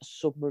or is it a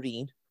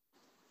submarine?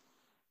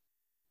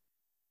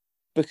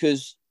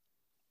 Because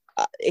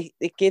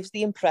it gives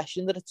the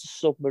impression that it's a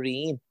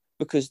submarine,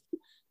 because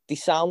they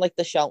sound like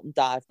they're shouting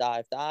dive,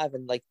 dive, dive,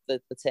 and like they're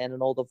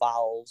turning all the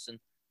valves and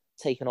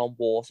taking on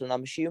water, and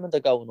I'm assuming they're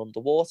going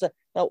underwater.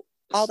 Now,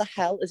 how the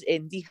hell has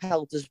Indy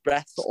held his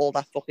breath for all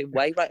that fucking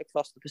way right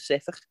across the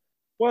Pacific?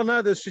 Well,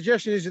 no, the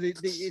suggestion is that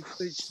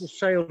it's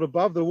sailed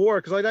above the water,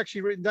 because I'd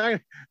actually written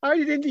down, how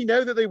did Indy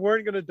know that they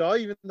weren't going to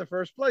dive in the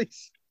first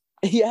place?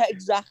 Yeah,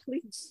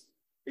 exactly.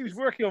 He was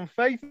working on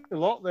faith a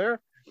lot there.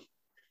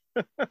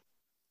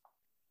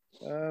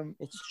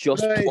 It's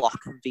just plot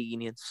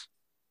convenience.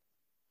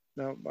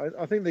 No,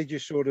 I think they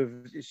just sort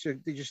of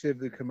they just have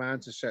the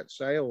command to set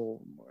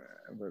sail,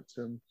 but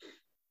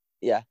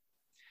yeah.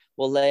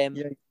 Well,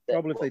 yeah,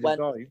 probably if they did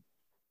dive.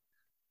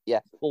 Yeah.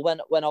 Well,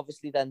 when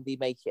obviously then they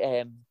make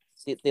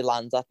they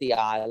land at the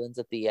island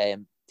at the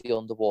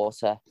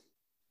underwater,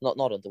 not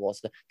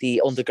underwater,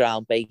 the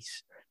underground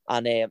base,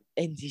 and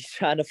Indy's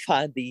trying to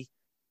find the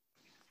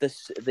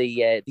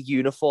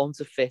uniform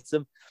to fit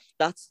him.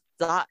 That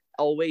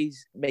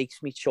always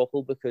makes me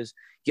chuckle, because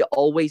you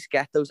always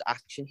get those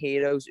action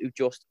heroes who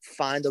just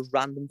find a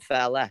random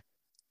fella,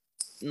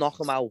 knock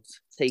him out,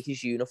 take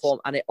his uniform,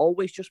 and it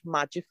always just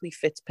magically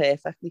fits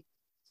perfectly.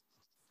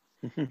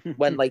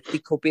 When like he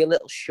could be a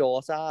little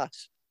short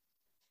ass,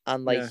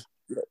 and like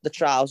the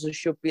trousers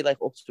should be like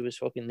up to his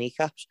fucking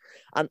kneecaps.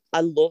 And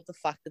I love the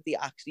fact that they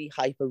actually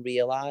hyper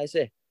realize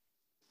it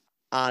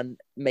and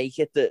make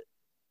it that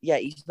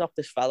he's knocked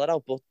this fella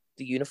out, but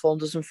the uniform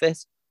doesn't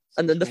fit.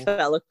 And then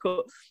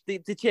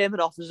the German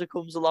officer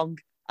comes along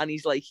and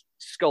he's like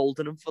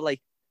scolding him for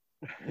like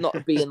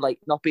not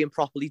being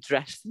properly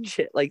dressed and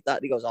shit like that.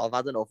 And he goes, "Oh, I've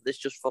had enough. This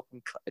just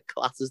fucking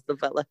clatters the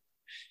fella."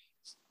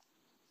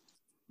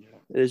 Yeah.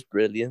 It is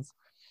brilliant.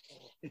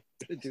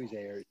 Do his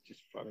hair, it's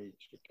just funny.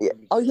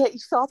 Oh yeah, he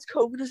starts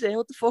combing his hair.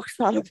 What the fuck's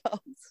that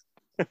about?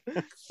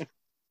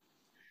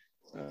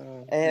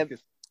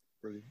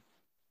 Brilliant.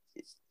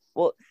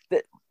 Well,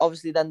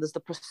 obviously then there's the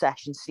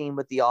procession scene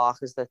with the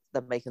Ark as they're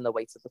making their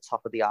way to the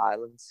top of the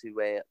island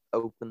to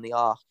open the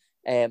Ark.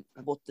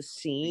 But the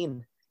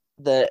scene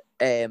that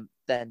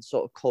then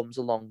sort of comes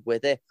along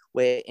with it,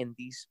 where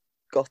Indy's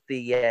got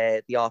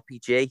the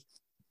RPG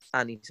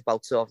and he's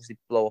about to obviously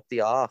blow up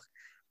the Ark.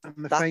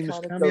 And the famous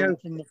cameo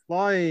from the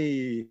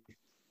Fly.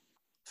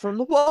 From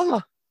the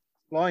what?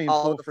 Fly.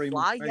 Oh, the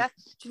Fly, yeah.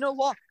 Do you know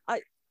what?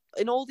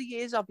 In all the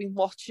years I've been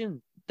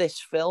watching this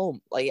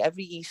film, like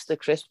every Easter,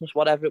 Christmas,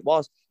 whatever it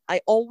was,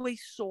 I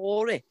always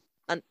saw it,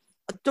 and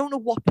I don't know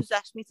what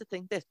possessed me to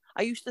think this.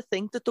 I used to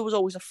think that there was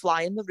always a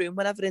fly in the room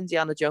whenever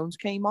Indiana Jones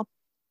came on.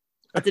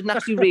 I didn't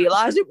actually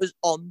realise it was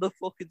on the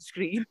fucking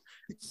screen.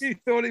 You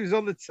thought it was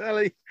on the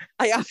telly?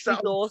 I actually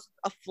thought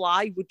a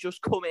fly would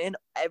just come in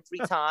every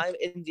time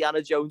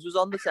Indiana Jones was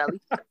on the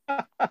telly.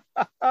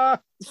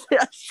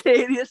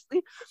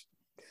 Seriously.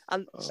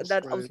 And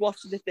then I was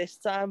watching it this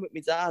time with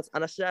my dad,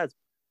 and I said,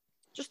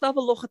 just have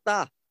a look at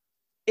that.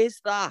 Is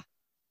that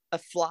a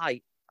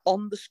fly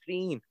on the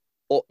screen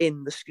or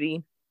in the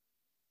screen?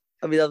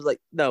 I mean, I was like,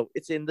 no,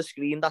 it's in the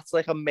screen. That's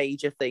like a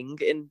major thing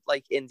in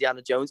like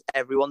Indiana Jones.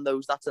 Everyone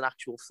knows that's an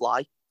actual fly.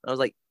 And I was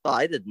like, oh,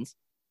 I didn't.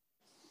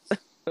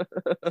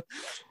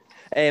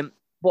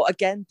 But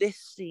again, this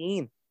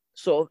scene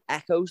sort of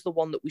echoes the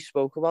one that we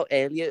spoke about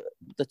earlier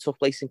that took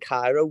place in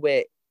Cairo,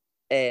 where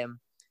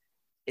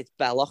it's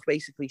Belloc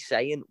basically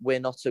saying, we're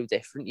not so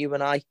different, you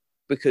and I.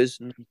 Because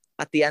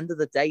at the end of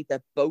the day,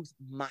 they're both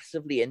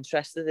massively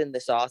interested in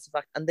this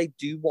artifact, and they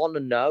do want to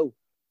know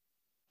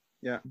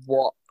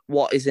what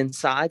is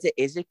inside it.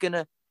 Is it going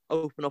to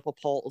open up a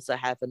portal to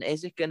heaven?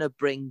 Is it going to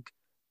bring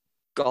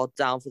God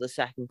down for the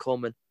second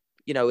coming?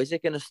 You know, is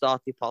it going to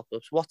start the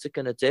apocalypse? What's it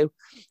going to do?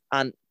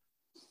 And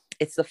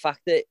it's the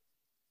fact that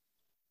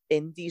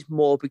Indy's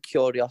morbid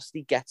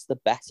curiosity gets the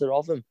better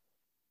of him,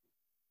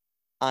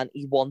 and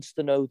he wants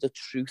to know the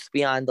truth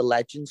behind the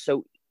legend.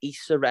 So he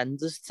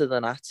surrenders to the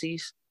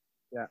Nazis.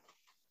 Yeah.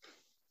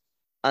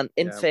 And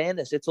in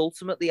fairness, it's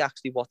ultimately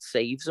actually what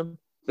saves him,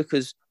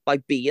 because by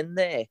being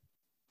there,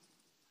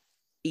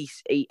 he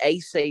A,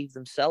 saved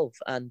himself,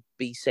 and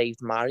B, saved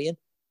Marion,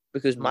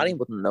 because Marion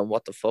wouldn't know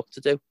what the fuck to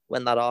do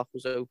when that Ark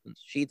was opened.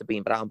 She'd have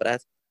been brown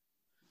bread.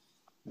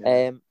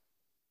 Yeah.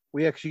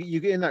 we actually, you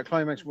get in that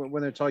climax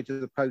when they're tied to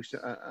the post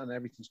and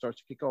everything starts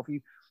to kick off.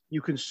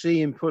 You can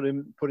see him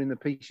putting the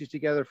pieces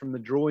together from the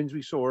drawings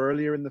we saw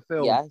earlier in the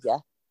film.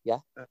 Yeah.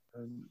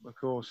 Of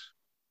course,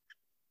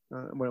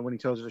 when he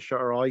tells her to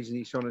shut her eyes and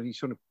he's sort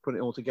of putting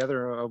it all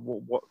together of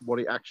what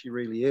it actually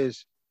really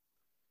is.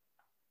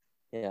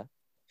 Yeah.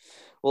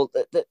 Well,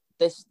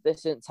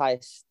 this entire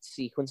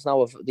sequence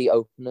now of the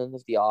opening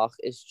of the Ark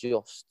is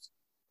just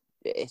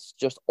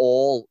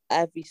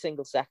every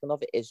single second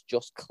of it is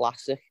just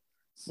classic.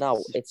 Now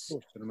it's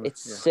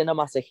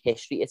cinematic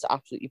history. It's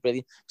absolutely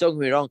brilliant. Don't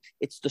get me wrong,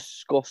 it's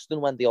disgusting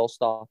when they all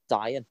start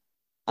dying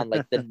and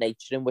like the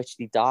nature in which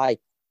they die,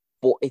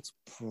 but it's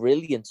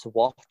brilliant to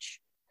watch.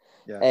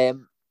 Yeah.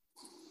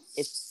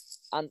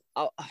 I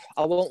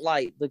won't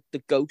lie,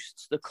 the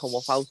ghosts that come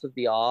up out of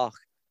the Ark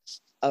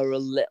are a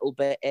little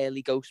bit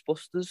early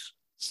Ghostbusters.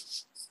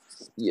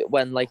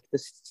 When like the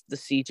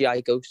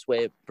CGI ghosts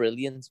were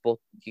brilliant, but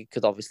you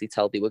could obviously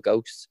tell they were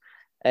ghosts.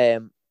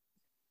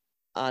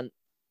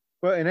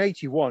 But in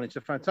 81, it's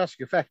a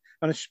fantastic effect,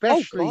 and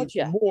especially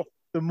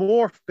the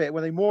morph bit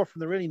when they morph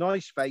from the really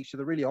nice face to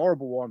the really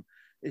horrible one.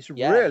 It's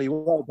really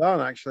well done,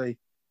 actually.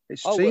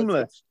 It's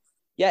seamless.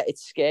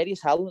 It's scary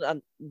as hell,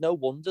 and no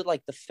wonder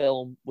like the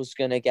film was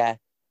gonna get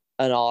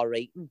an R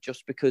rating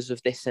just because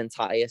of this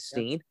entire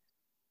scene.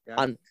 Yeah.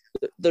 And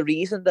the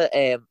reason that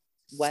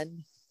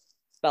when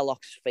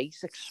Belloc's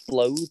face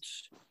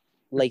explodes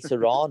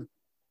later on,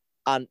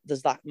 and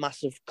there's that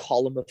massive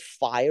column of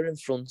fire in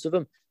front of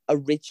him.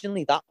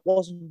 Originally, that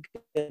wasn't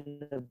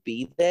going to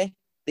be there.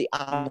 They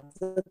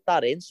added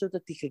that in so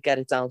that they could get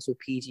it down to a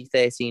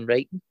PG-13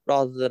 rating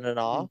rather than an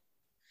R.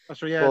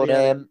 That's right,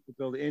 to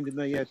build it in, didn't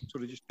they? Yeah, to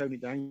sort of just tone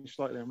it down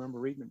slightly. I remember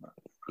reading about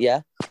it.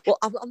 Yeah. Well,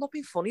 I'm not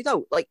being funny,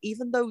 though. Like,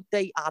 even though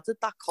they added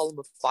that column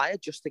of fire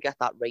just to get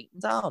that rating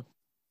down,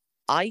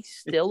 It's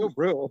still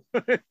brutal.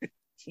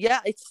 Yeah,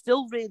 it's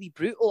still really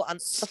brutal. And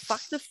the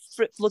fact that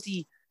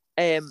bloody...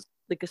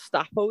 the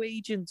Gestapo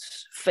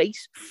agent's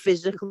face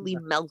physically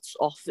melts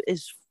off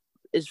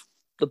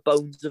the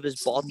bones of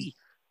his body.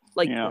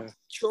 Like,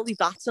 surely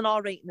that's an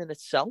R rating in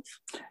itself.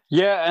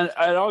 Yeah,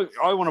 and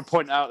I want to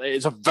point out that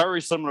it's a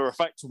very similar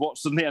effect to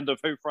what's in the end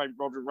of Who Framed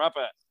Roger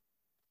Rabbit.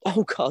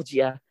 Oh, God,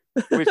 yeah.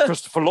 With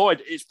Christopher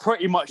Lloyd. It's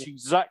pretty much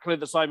exactly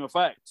the same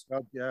effect.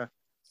 God, yeah.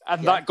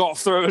 And that got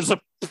through as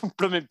a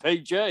blooming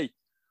PG.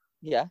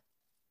 Yeah.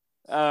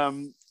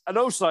 And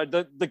also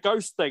the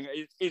ghost thing,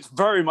 it's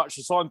very much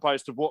a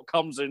signpost of what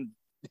comes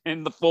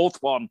in the fourth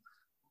one,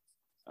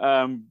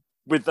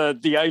 with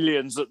the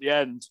aliens at the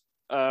end.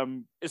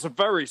 It's a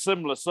very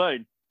similar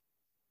scene.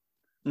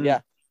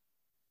 Yeah.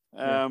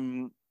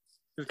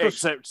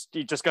 Except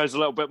he just goes a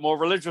little bit more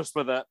religious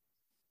with it.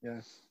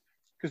 Yeah.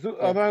 Because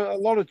a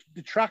lot of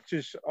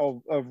detractors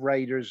of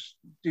Raiders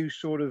do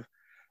sort of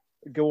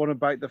go on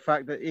about the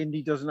fact that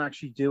Indy doesn't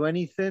actually do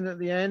anything at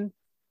the end.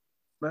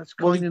 That's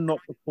kind of not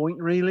the point,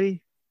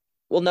 really.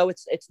 Well, no,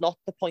 it's not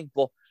the point.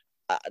 But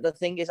the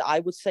thing is, I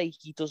would say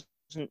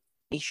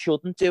he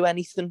shouldn't do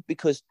anything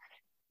because,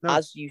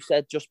 as you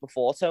said just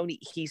before, Tony,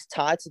 he's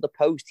tied to the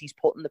post. He's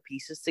putting the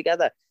pieces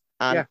together,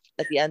 and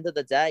at the end of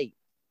the day,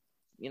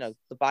 the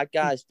bad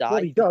guys die.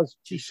 What he does,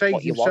 he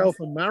saves himself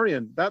and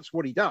Marion. That's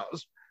what he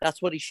does.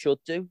 That's what he should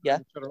do. Yeah.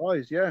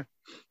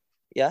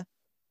 Yeah.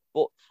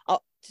 But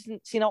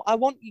I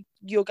want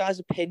your guys'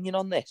 opinion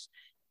on this.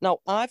 Now,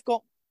 I've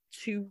got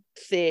two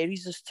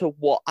theories as to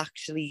what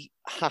actually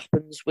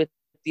happens with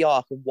the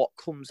Ark and what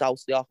comes out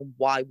of the Ark and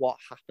why what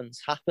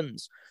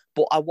happens.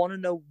 But I want to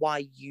know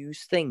why you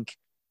think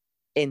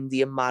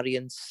Indy and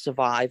Marion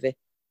survive it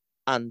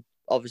and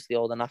obviously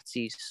all the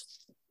Nazis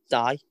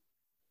die.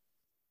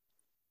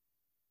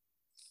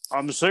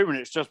 I'm assuming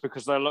it's just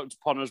because they're looked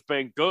upon as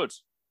being good.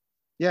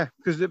 Yeah,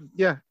 because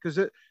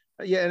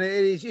and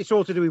it's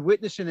all to do with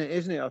witnessing it,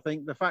 isn't it? I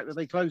think the fact that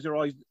they close their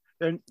eyes,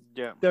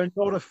 they're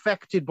not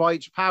affected by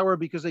its power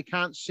because they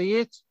can't see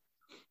it.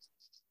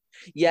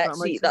 Yeah,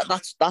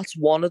 that's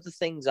one of the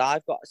things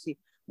I've got. See,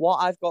 what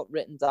I've got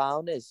written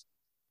down is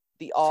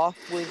the Ark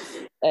was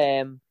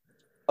in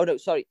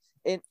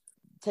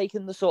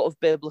taking the sort of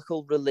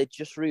biblical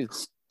religious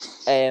route.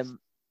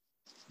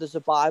 There's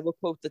a Bible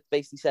quote that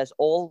basically says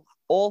all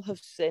have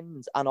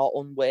sinned and are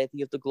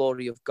unworthy of the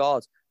glory of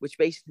God, which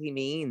basically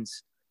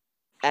means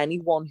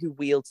anyone who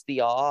wields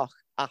the Ark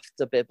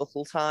after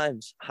biblical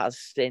times has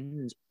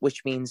sinned,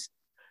 which means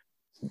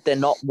they're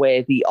not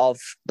worthy of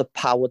the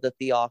power that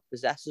the Ark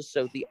possesses,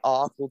 so the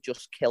Ark will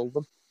just kill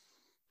them.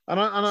 And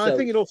I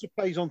think it also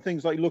plays on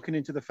things like looking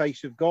into the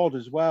face of God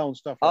as well and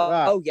stuff like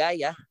that. Oh,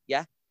 yeah.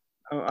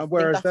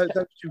 Whereas those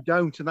two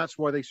don't, and that's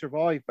why they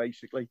survive,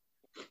 basically.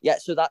 Yeah,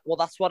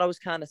 that's what I was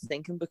kind of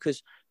thinking,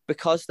 because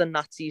the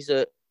Nazis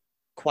are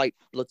quite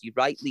bloody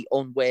rightly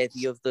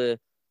unworthy of the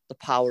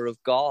power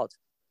of God.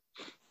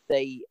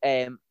 They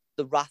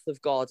the wrath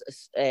of God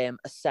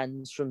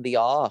ascends from the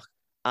Ark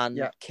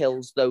and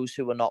kills those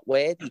who are not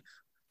worthy.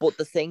 But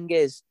the thing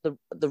is,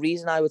 the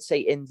reason I would say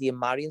Indy and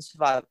Marion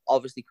survive,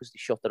 obviously because they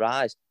shut their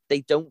eyes,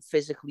 they don't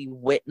physically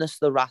witness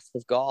the wrath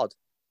of God.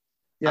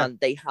 Yeah. and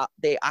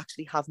they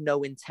actually have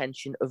no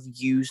intention of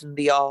using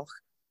the Ark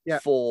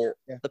for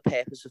the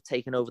purpose of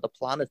taking over the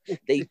planet.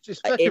 It's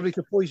effectively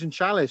to poison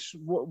chalice.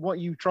 What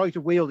you try to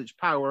wield its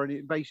power, and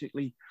it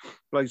basically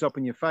blows up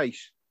in your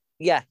face.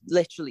 Yeah,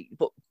 literally.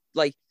 But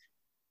like,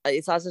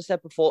 it's as I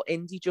said before,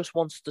 Indy just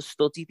wants to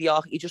study the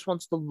Ark. He just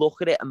wants to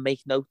look at it and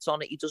make notes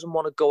on it. He doesn't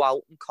want to go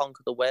out and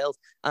conquer the world.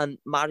 And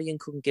Marion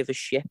couldn't give a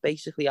shit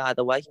basically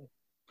either way.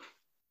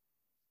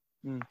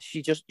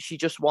 She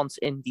just wants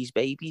Indy's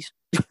babies.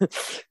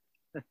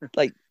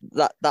 Like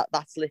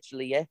that's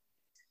literally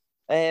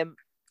it.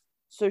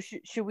 So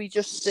should we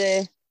just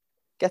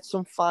get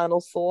some final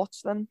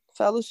thoughts then,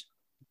 fellas?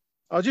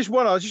 I just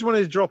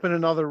wanted to drop in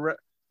another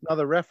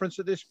reference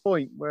at this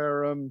point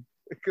where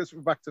because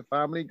we're back to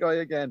Family Guy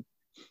again.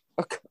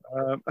 Okay.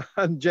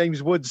 And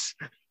James Woods,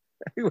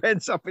 who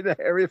ends up in the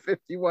Area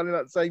 51 in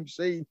that same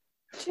scene.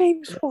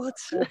 James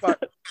Woods.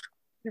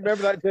 You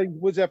remember that James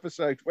Woods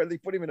episode where they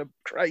put him in a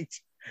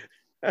crate?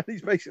 And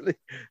he's basically,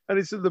 and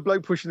it's the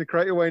bloke pushing the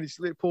crate away, and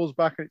it pulls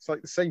back, and it's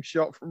like the same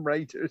shot from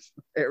Raiders,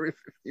 Area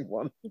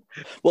 51.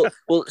 Well,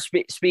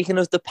 speaking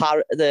of the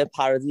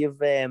parody of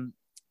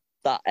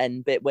that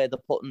end bit where they're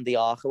putting the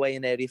Ark away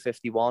in Area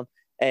 51,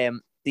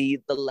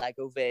 the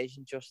Lego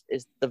version just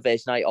is the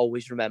version I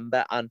always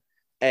remember, and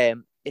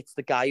it's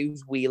the guy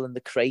who's wheeling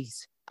the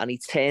crate, and he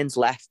turns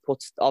left,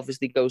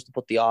 obviously goes to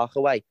put the Ark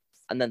away,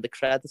 and then the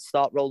credits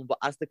start rolling. But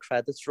as the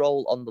credits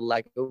roll on the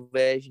Lego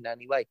version,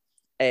 anyway.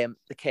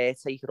 The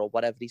caretaker or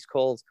whatever he's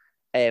called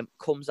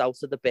comes out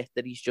of the bit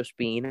that he's just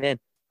been in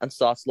and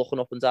starts looking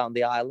up and down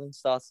the island,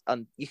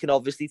 and you can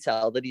obviously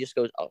tell that he just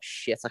goes, oh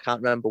shit, I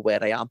can't remember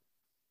where I am.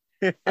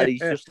 And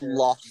he's just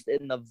lost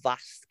in the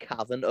vast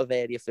cavern of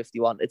Area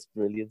 51. It's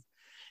brilliant.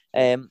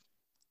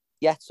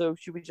 So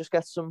should we just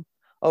get some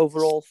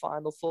overall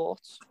final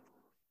thoughts?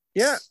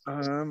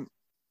 I'll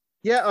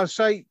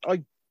say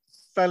I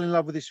fell in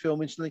love with this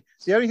film instantly.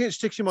 The only thing that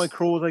sticks in my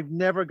craw is I've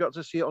never got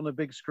to see it on a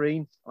big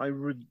screen. I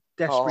would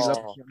desperately love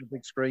to see it on a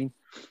big screen.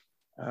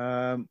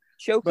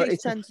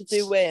 Showcase tend to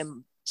do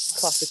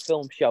classic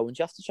film showings.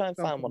 You have to try and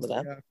find one of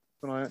them.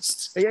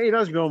 It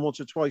has gone once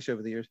or twice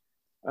over the years.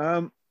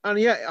 I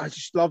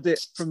just loved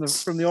it from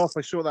the off.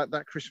 I saw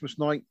that Christmas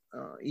night,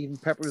 even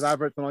peppered with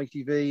adverts on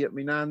ITV at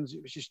my nan's.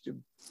 It was just a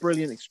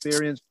brilliant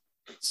experience.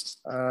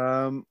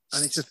 And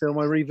it's a film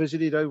I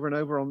revisited over and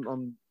over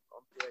on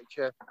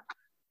VHS.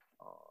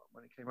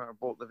 When it came out, I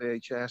bought the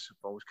VHS.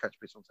 I always catch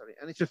bits on telly.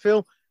 And it's a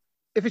film,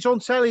 if it's on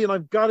telly and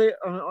I've got it,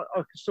 I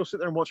can still sit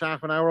there and watch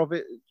half an hour of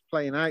it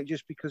playing out,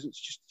 just because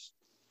it's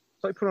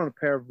like putting on a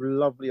pair of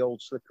lovely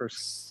old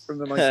slippers from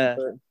the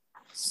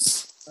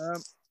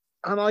 1930s.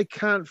 And I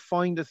can't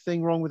find a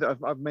thing wrong with it.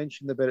 I've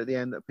mentioned the bit at the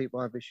end that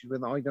people have issues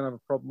with. I don't have a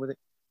problem with it.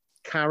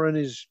 Karen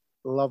is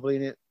lovely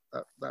in it.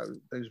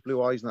 Those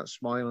blue eyes and that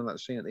smile and that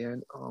scene at the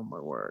end. Oh, my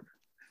word.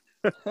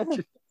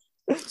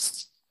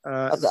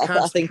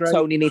 I think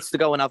Tony needs to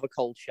go and have a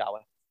cold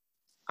shower.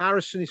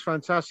 Harrison is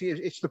fantastic.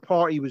 It's the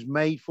part he was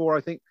made for.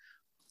 I think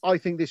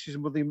this is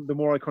the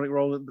more iconic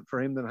role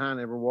for him than Han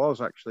ever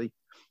was, actually.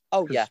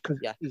 Oh, yeah.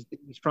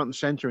 He's front and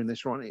center in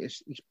this one.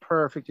 He's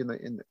perfect in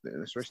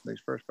those first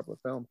couple of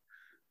films.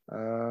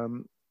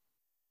 The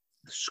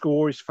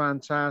score is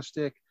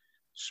fantastic.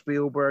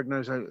 Spielberg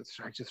knows how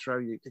to throw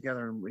you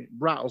together, and it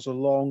rattles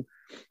along.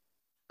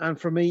 And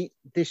for me,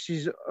 this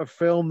is a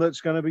film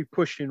that's going to be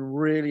pushing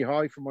really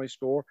high for my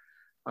score,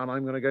 and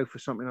I'm going to go for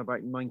something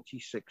about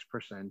 96%.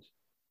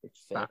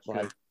 It's that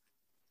good.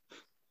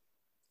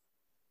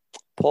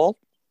 Paul?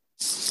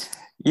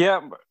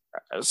 Yeah,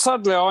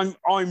 sadly, I'm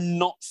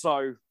not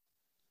so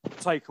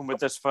taken with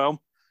this film.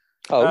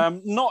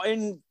 Not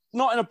in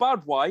a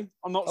bad way.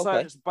 I'm not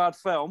saying it's a bad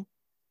film.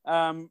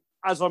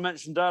 As I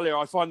mentioned earlier,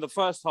 I find the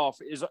first half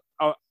is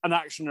an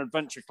action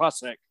adventure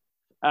classic,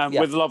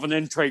 with love and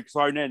intrigue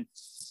thrown in.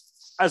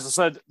 As I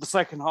said, the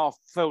second half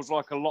feels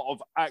like a lot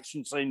of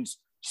action scenes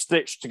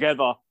stitched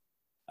together,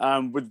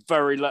 with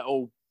very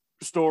little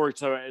story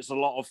to it. It's a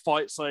lot of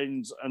fight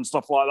scenes and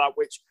stuff like that,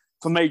 which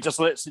for me just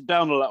lets it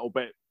down a little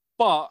bit.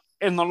 But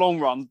in the long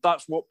run,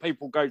 that's what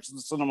people go to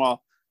the cinema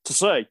to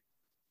see.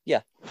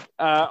 Yeah.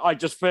 I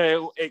just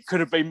feel it could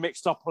have been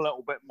mixed up a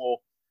little bit more.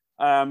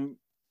 And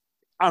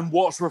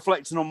what's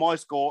reflecting on my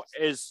score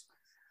is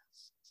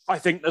I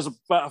think there's a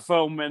better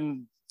film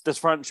in this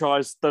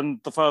franchise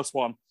than the first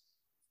one.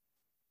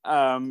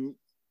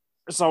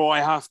 So I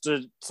have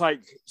to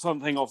take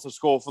something off the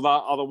score for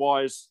that.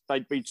 Otherwise,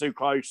 they'd be too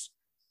close,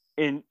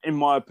 in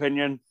my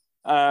opinion.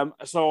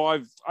 So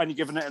I've only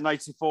given it an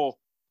 84.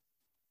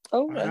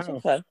 Oh, right,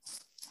 okay.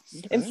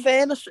 In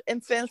fairness,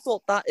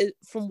 Paul, that is,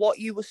 from what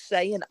you were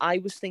saying, I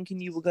was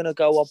thinking you were going to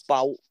go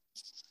about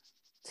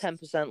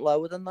 10%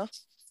 lower than that.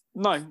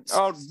 No,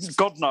 oh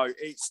God, no!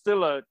 It's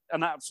still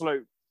an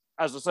absolute,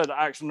 as I said,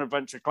 action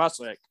adventure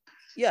classic.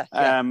 Yeah.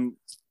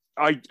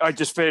 I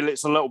just feel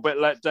it's a little bit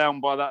let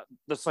down by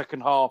the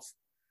second half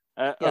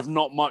of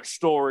not much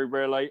story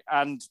really,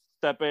 and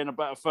there being a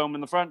better film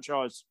in the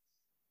franchise.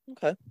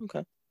 Okay.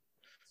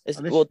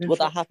 Will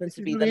that happen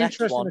to be the next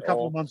one? In a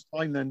couple of months'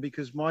 time, then,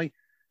 because my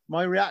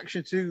my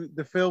reaction to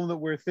the film that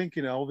we're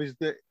thinking of is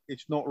that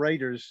it's not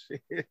Raiders.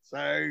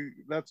 So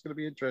that's going to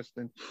be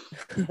interesting.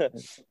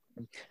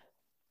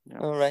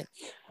 All right.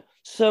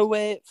 So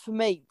for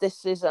me,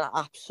 this is an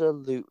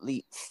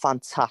absolutely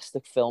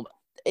fantastic film.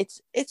 It's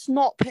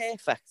not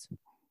perfect.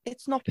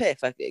 It's not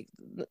perfect.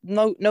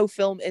 No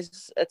film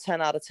is a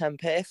 10 out of 10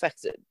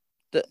 perfect.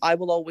 I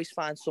will always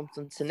find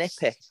something to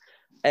nitpick.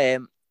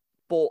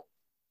 But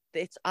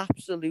it's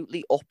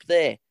absolutely up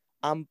there.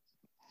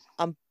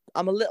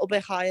 I'm a little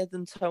bit higher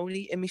than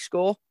Tony in my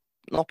score,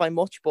 not by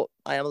much, but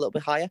I am a little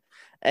bit higher.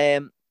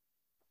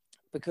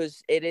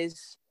 Because it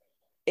is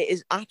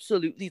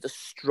absolutely the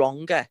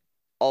stronger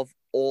of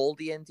all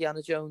the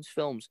Indiana Jones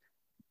films,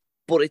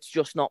 but it's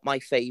just not my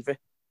favorite.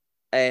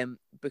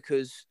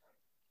 Because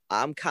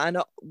I'm kind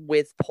of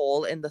with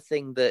Paul in the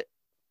thing that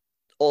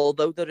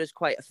although there is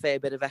quite a fair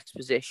bit of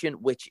exposition,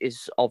 which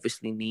is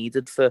obviously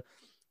needed for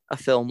a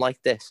film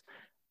like this,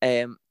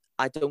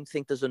 I don't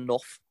think there's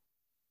enough.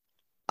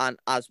 And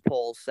as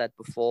Paul said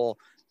before,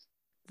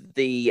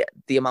 the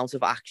amount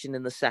of action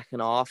in the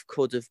second half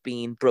could have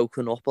been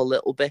broken up a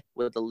little bit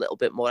with a little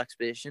bit more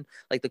exposition.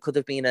 Like there could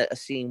have been a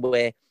scene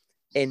where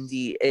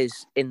Indy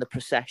is in the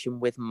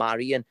procession with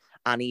Marion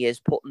and he is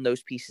putting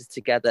those pieces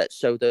together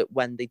so that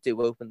when they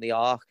do open the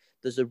Ark,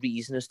 there's a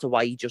reason as to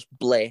why he just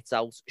blurts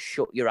out,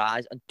 shut your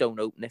eyes and don't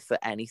open it for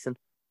anything.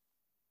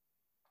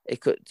 There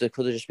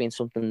could have just been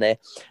something there.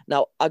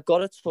 Now, I got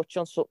to touch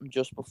on something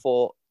just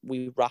before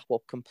we wrap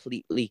up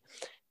completely.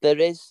 There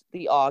is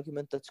the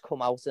argument that's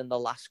come out in the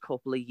last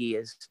couple of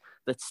years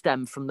that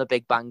stemmed from the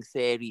Big Bang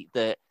Theory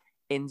that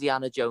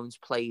Indiana Jones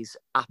plays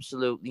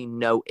absolutely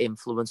no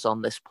influence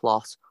on this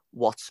plot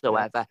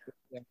whatsoever.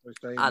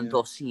 And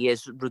thus he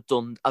is a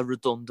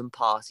redundant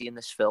party in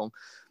this film.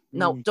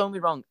 Now, don't be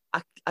wrong,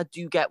 I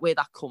do get where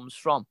that comes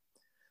from.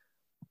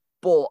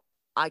 But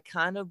I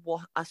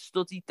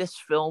studied this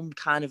film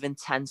kind of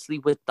intensely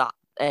with that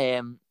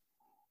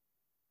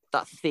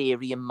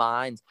theory in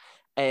mind.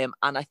 And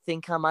I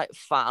think I might have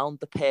found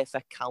the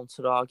perfect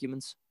counter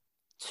argument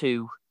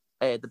to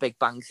the Big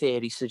Bang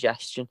Theory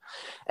suggestion.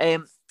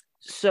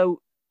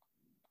 So,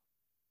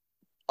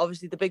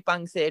 obviously, the Big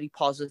Bang Theory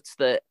posits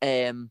that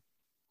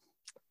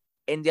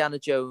Indiana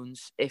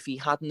Jones, if he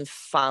hadn't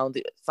found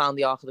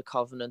the Ark of the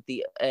Covenant,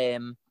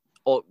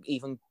 or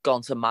even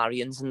gone to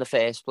Marion's in the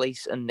first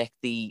place and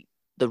nicked the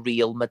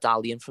real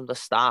medallion from the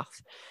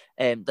staff,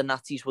 the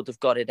Nazis would have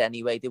got it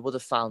anyway. They would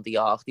have found the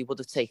Ark. They would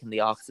have taken the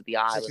Ark to the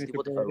island. They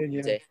would have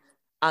opened it,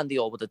 and they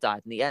all would have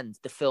died in the end.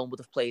 The film would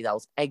have played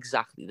out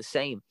exactly the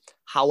same.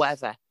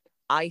 However,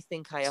 I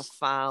think I have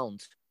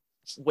found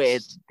where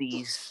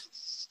these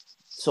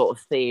sort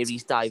of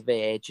theories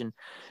diverge and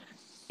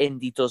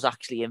Indy does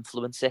actually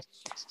influence it.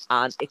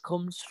 And it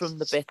comes from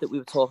the bit that we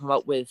were talking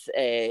about with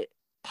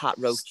Pat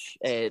Roach,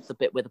 the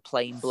bit where the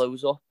plane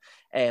blows up.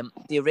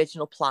 The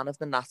original plan of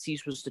the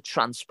Nazis was to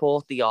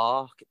transport the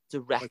Ark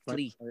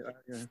directly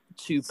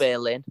to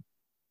Berlin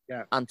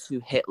and to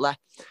Hitler.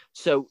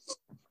 So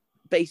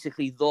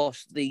basically,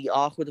 thus, the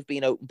Ark would have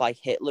been opened by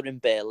Hitler in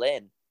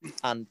Berlin.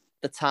 And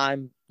the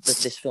time that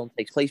this film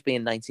takes place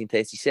being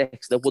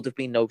 1936, there would have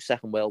been no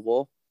Second World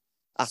War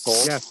at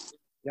all.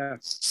 Yeah.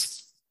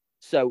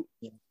 So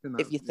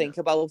if you think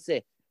about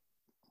it,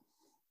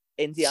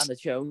 Indiana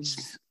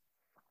Jones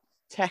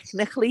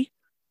technically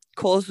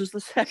causes the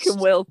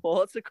Second World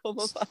War to come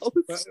about.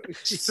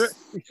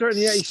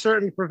 He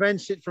certainly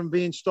prevents it from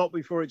being stopped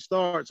before it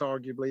starts,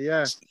 arguably,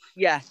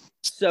 Yeah.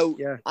 So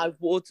I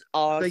would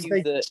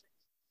argue that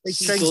they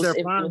changed their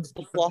plans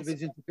because of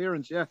his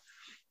interference,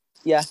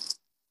 Yeah.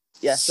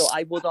 So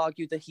I would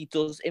argue that he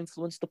does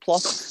influence the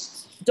plot.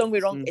 Don't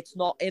be wrong, it's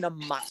not in a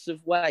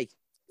massive way,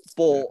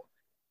 but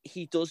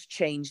he does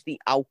change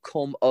the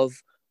outcome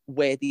of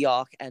where the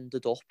Ark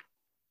ended up.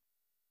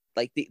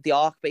 Like the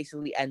Ark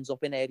basically ends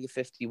up in Area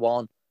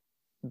 51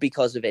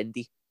 because of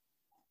Indy.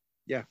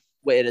 Yeah.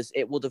 Whereas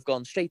it would have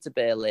gone straight to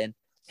Berlin,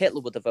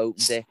 Hitler would have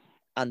opened it,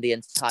 and the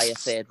entire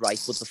Third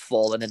Reich would have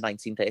fallen in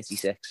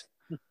 1936.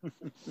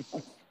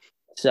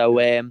 So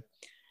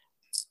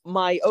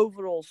my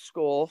overall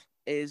score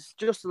is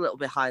just a little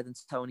bit higher than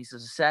Tony's,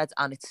 as I said,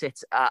 and it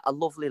sits at a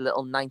lovely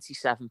little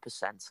 97%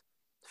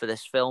 for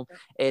this film.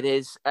 It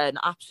is an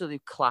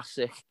absolute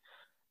classic.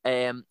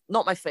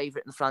 Not my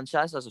favourite in the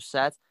franchise, as I've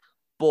said,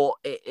 but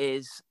it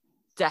is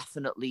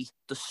definitely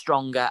the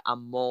stronger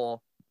and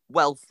more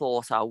well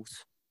thought out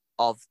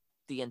of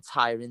the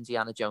entire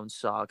Indiana Jones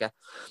saga.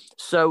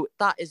 So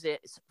that is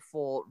it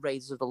for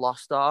Raiders of the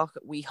Lost Ark.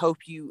 We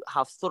hope you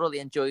have thoroughly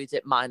enjoyed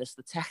it, minus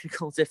the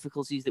technical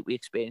difficulties that we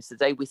experienced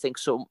today. We think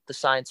the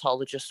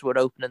Scientologists were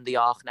opening the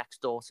Ark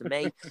next door to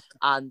me,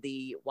 and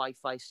the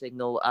Wi-Fi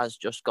signal has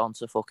just gone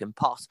to fucking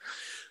pot.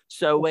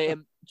 So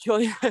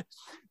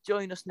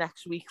join us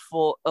next week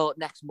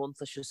next month,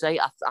 I should say.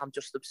 I'm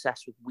just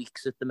obsessed with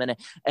weeks at the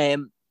minute.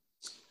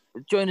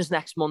 Join us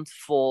next month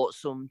for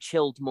some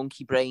chilled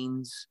monkey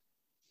brains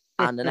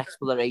and an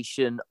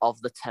exploration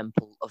of the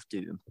Temple of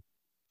Doom.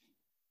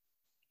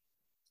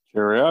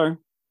 Cheerio.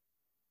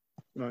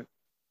 Right.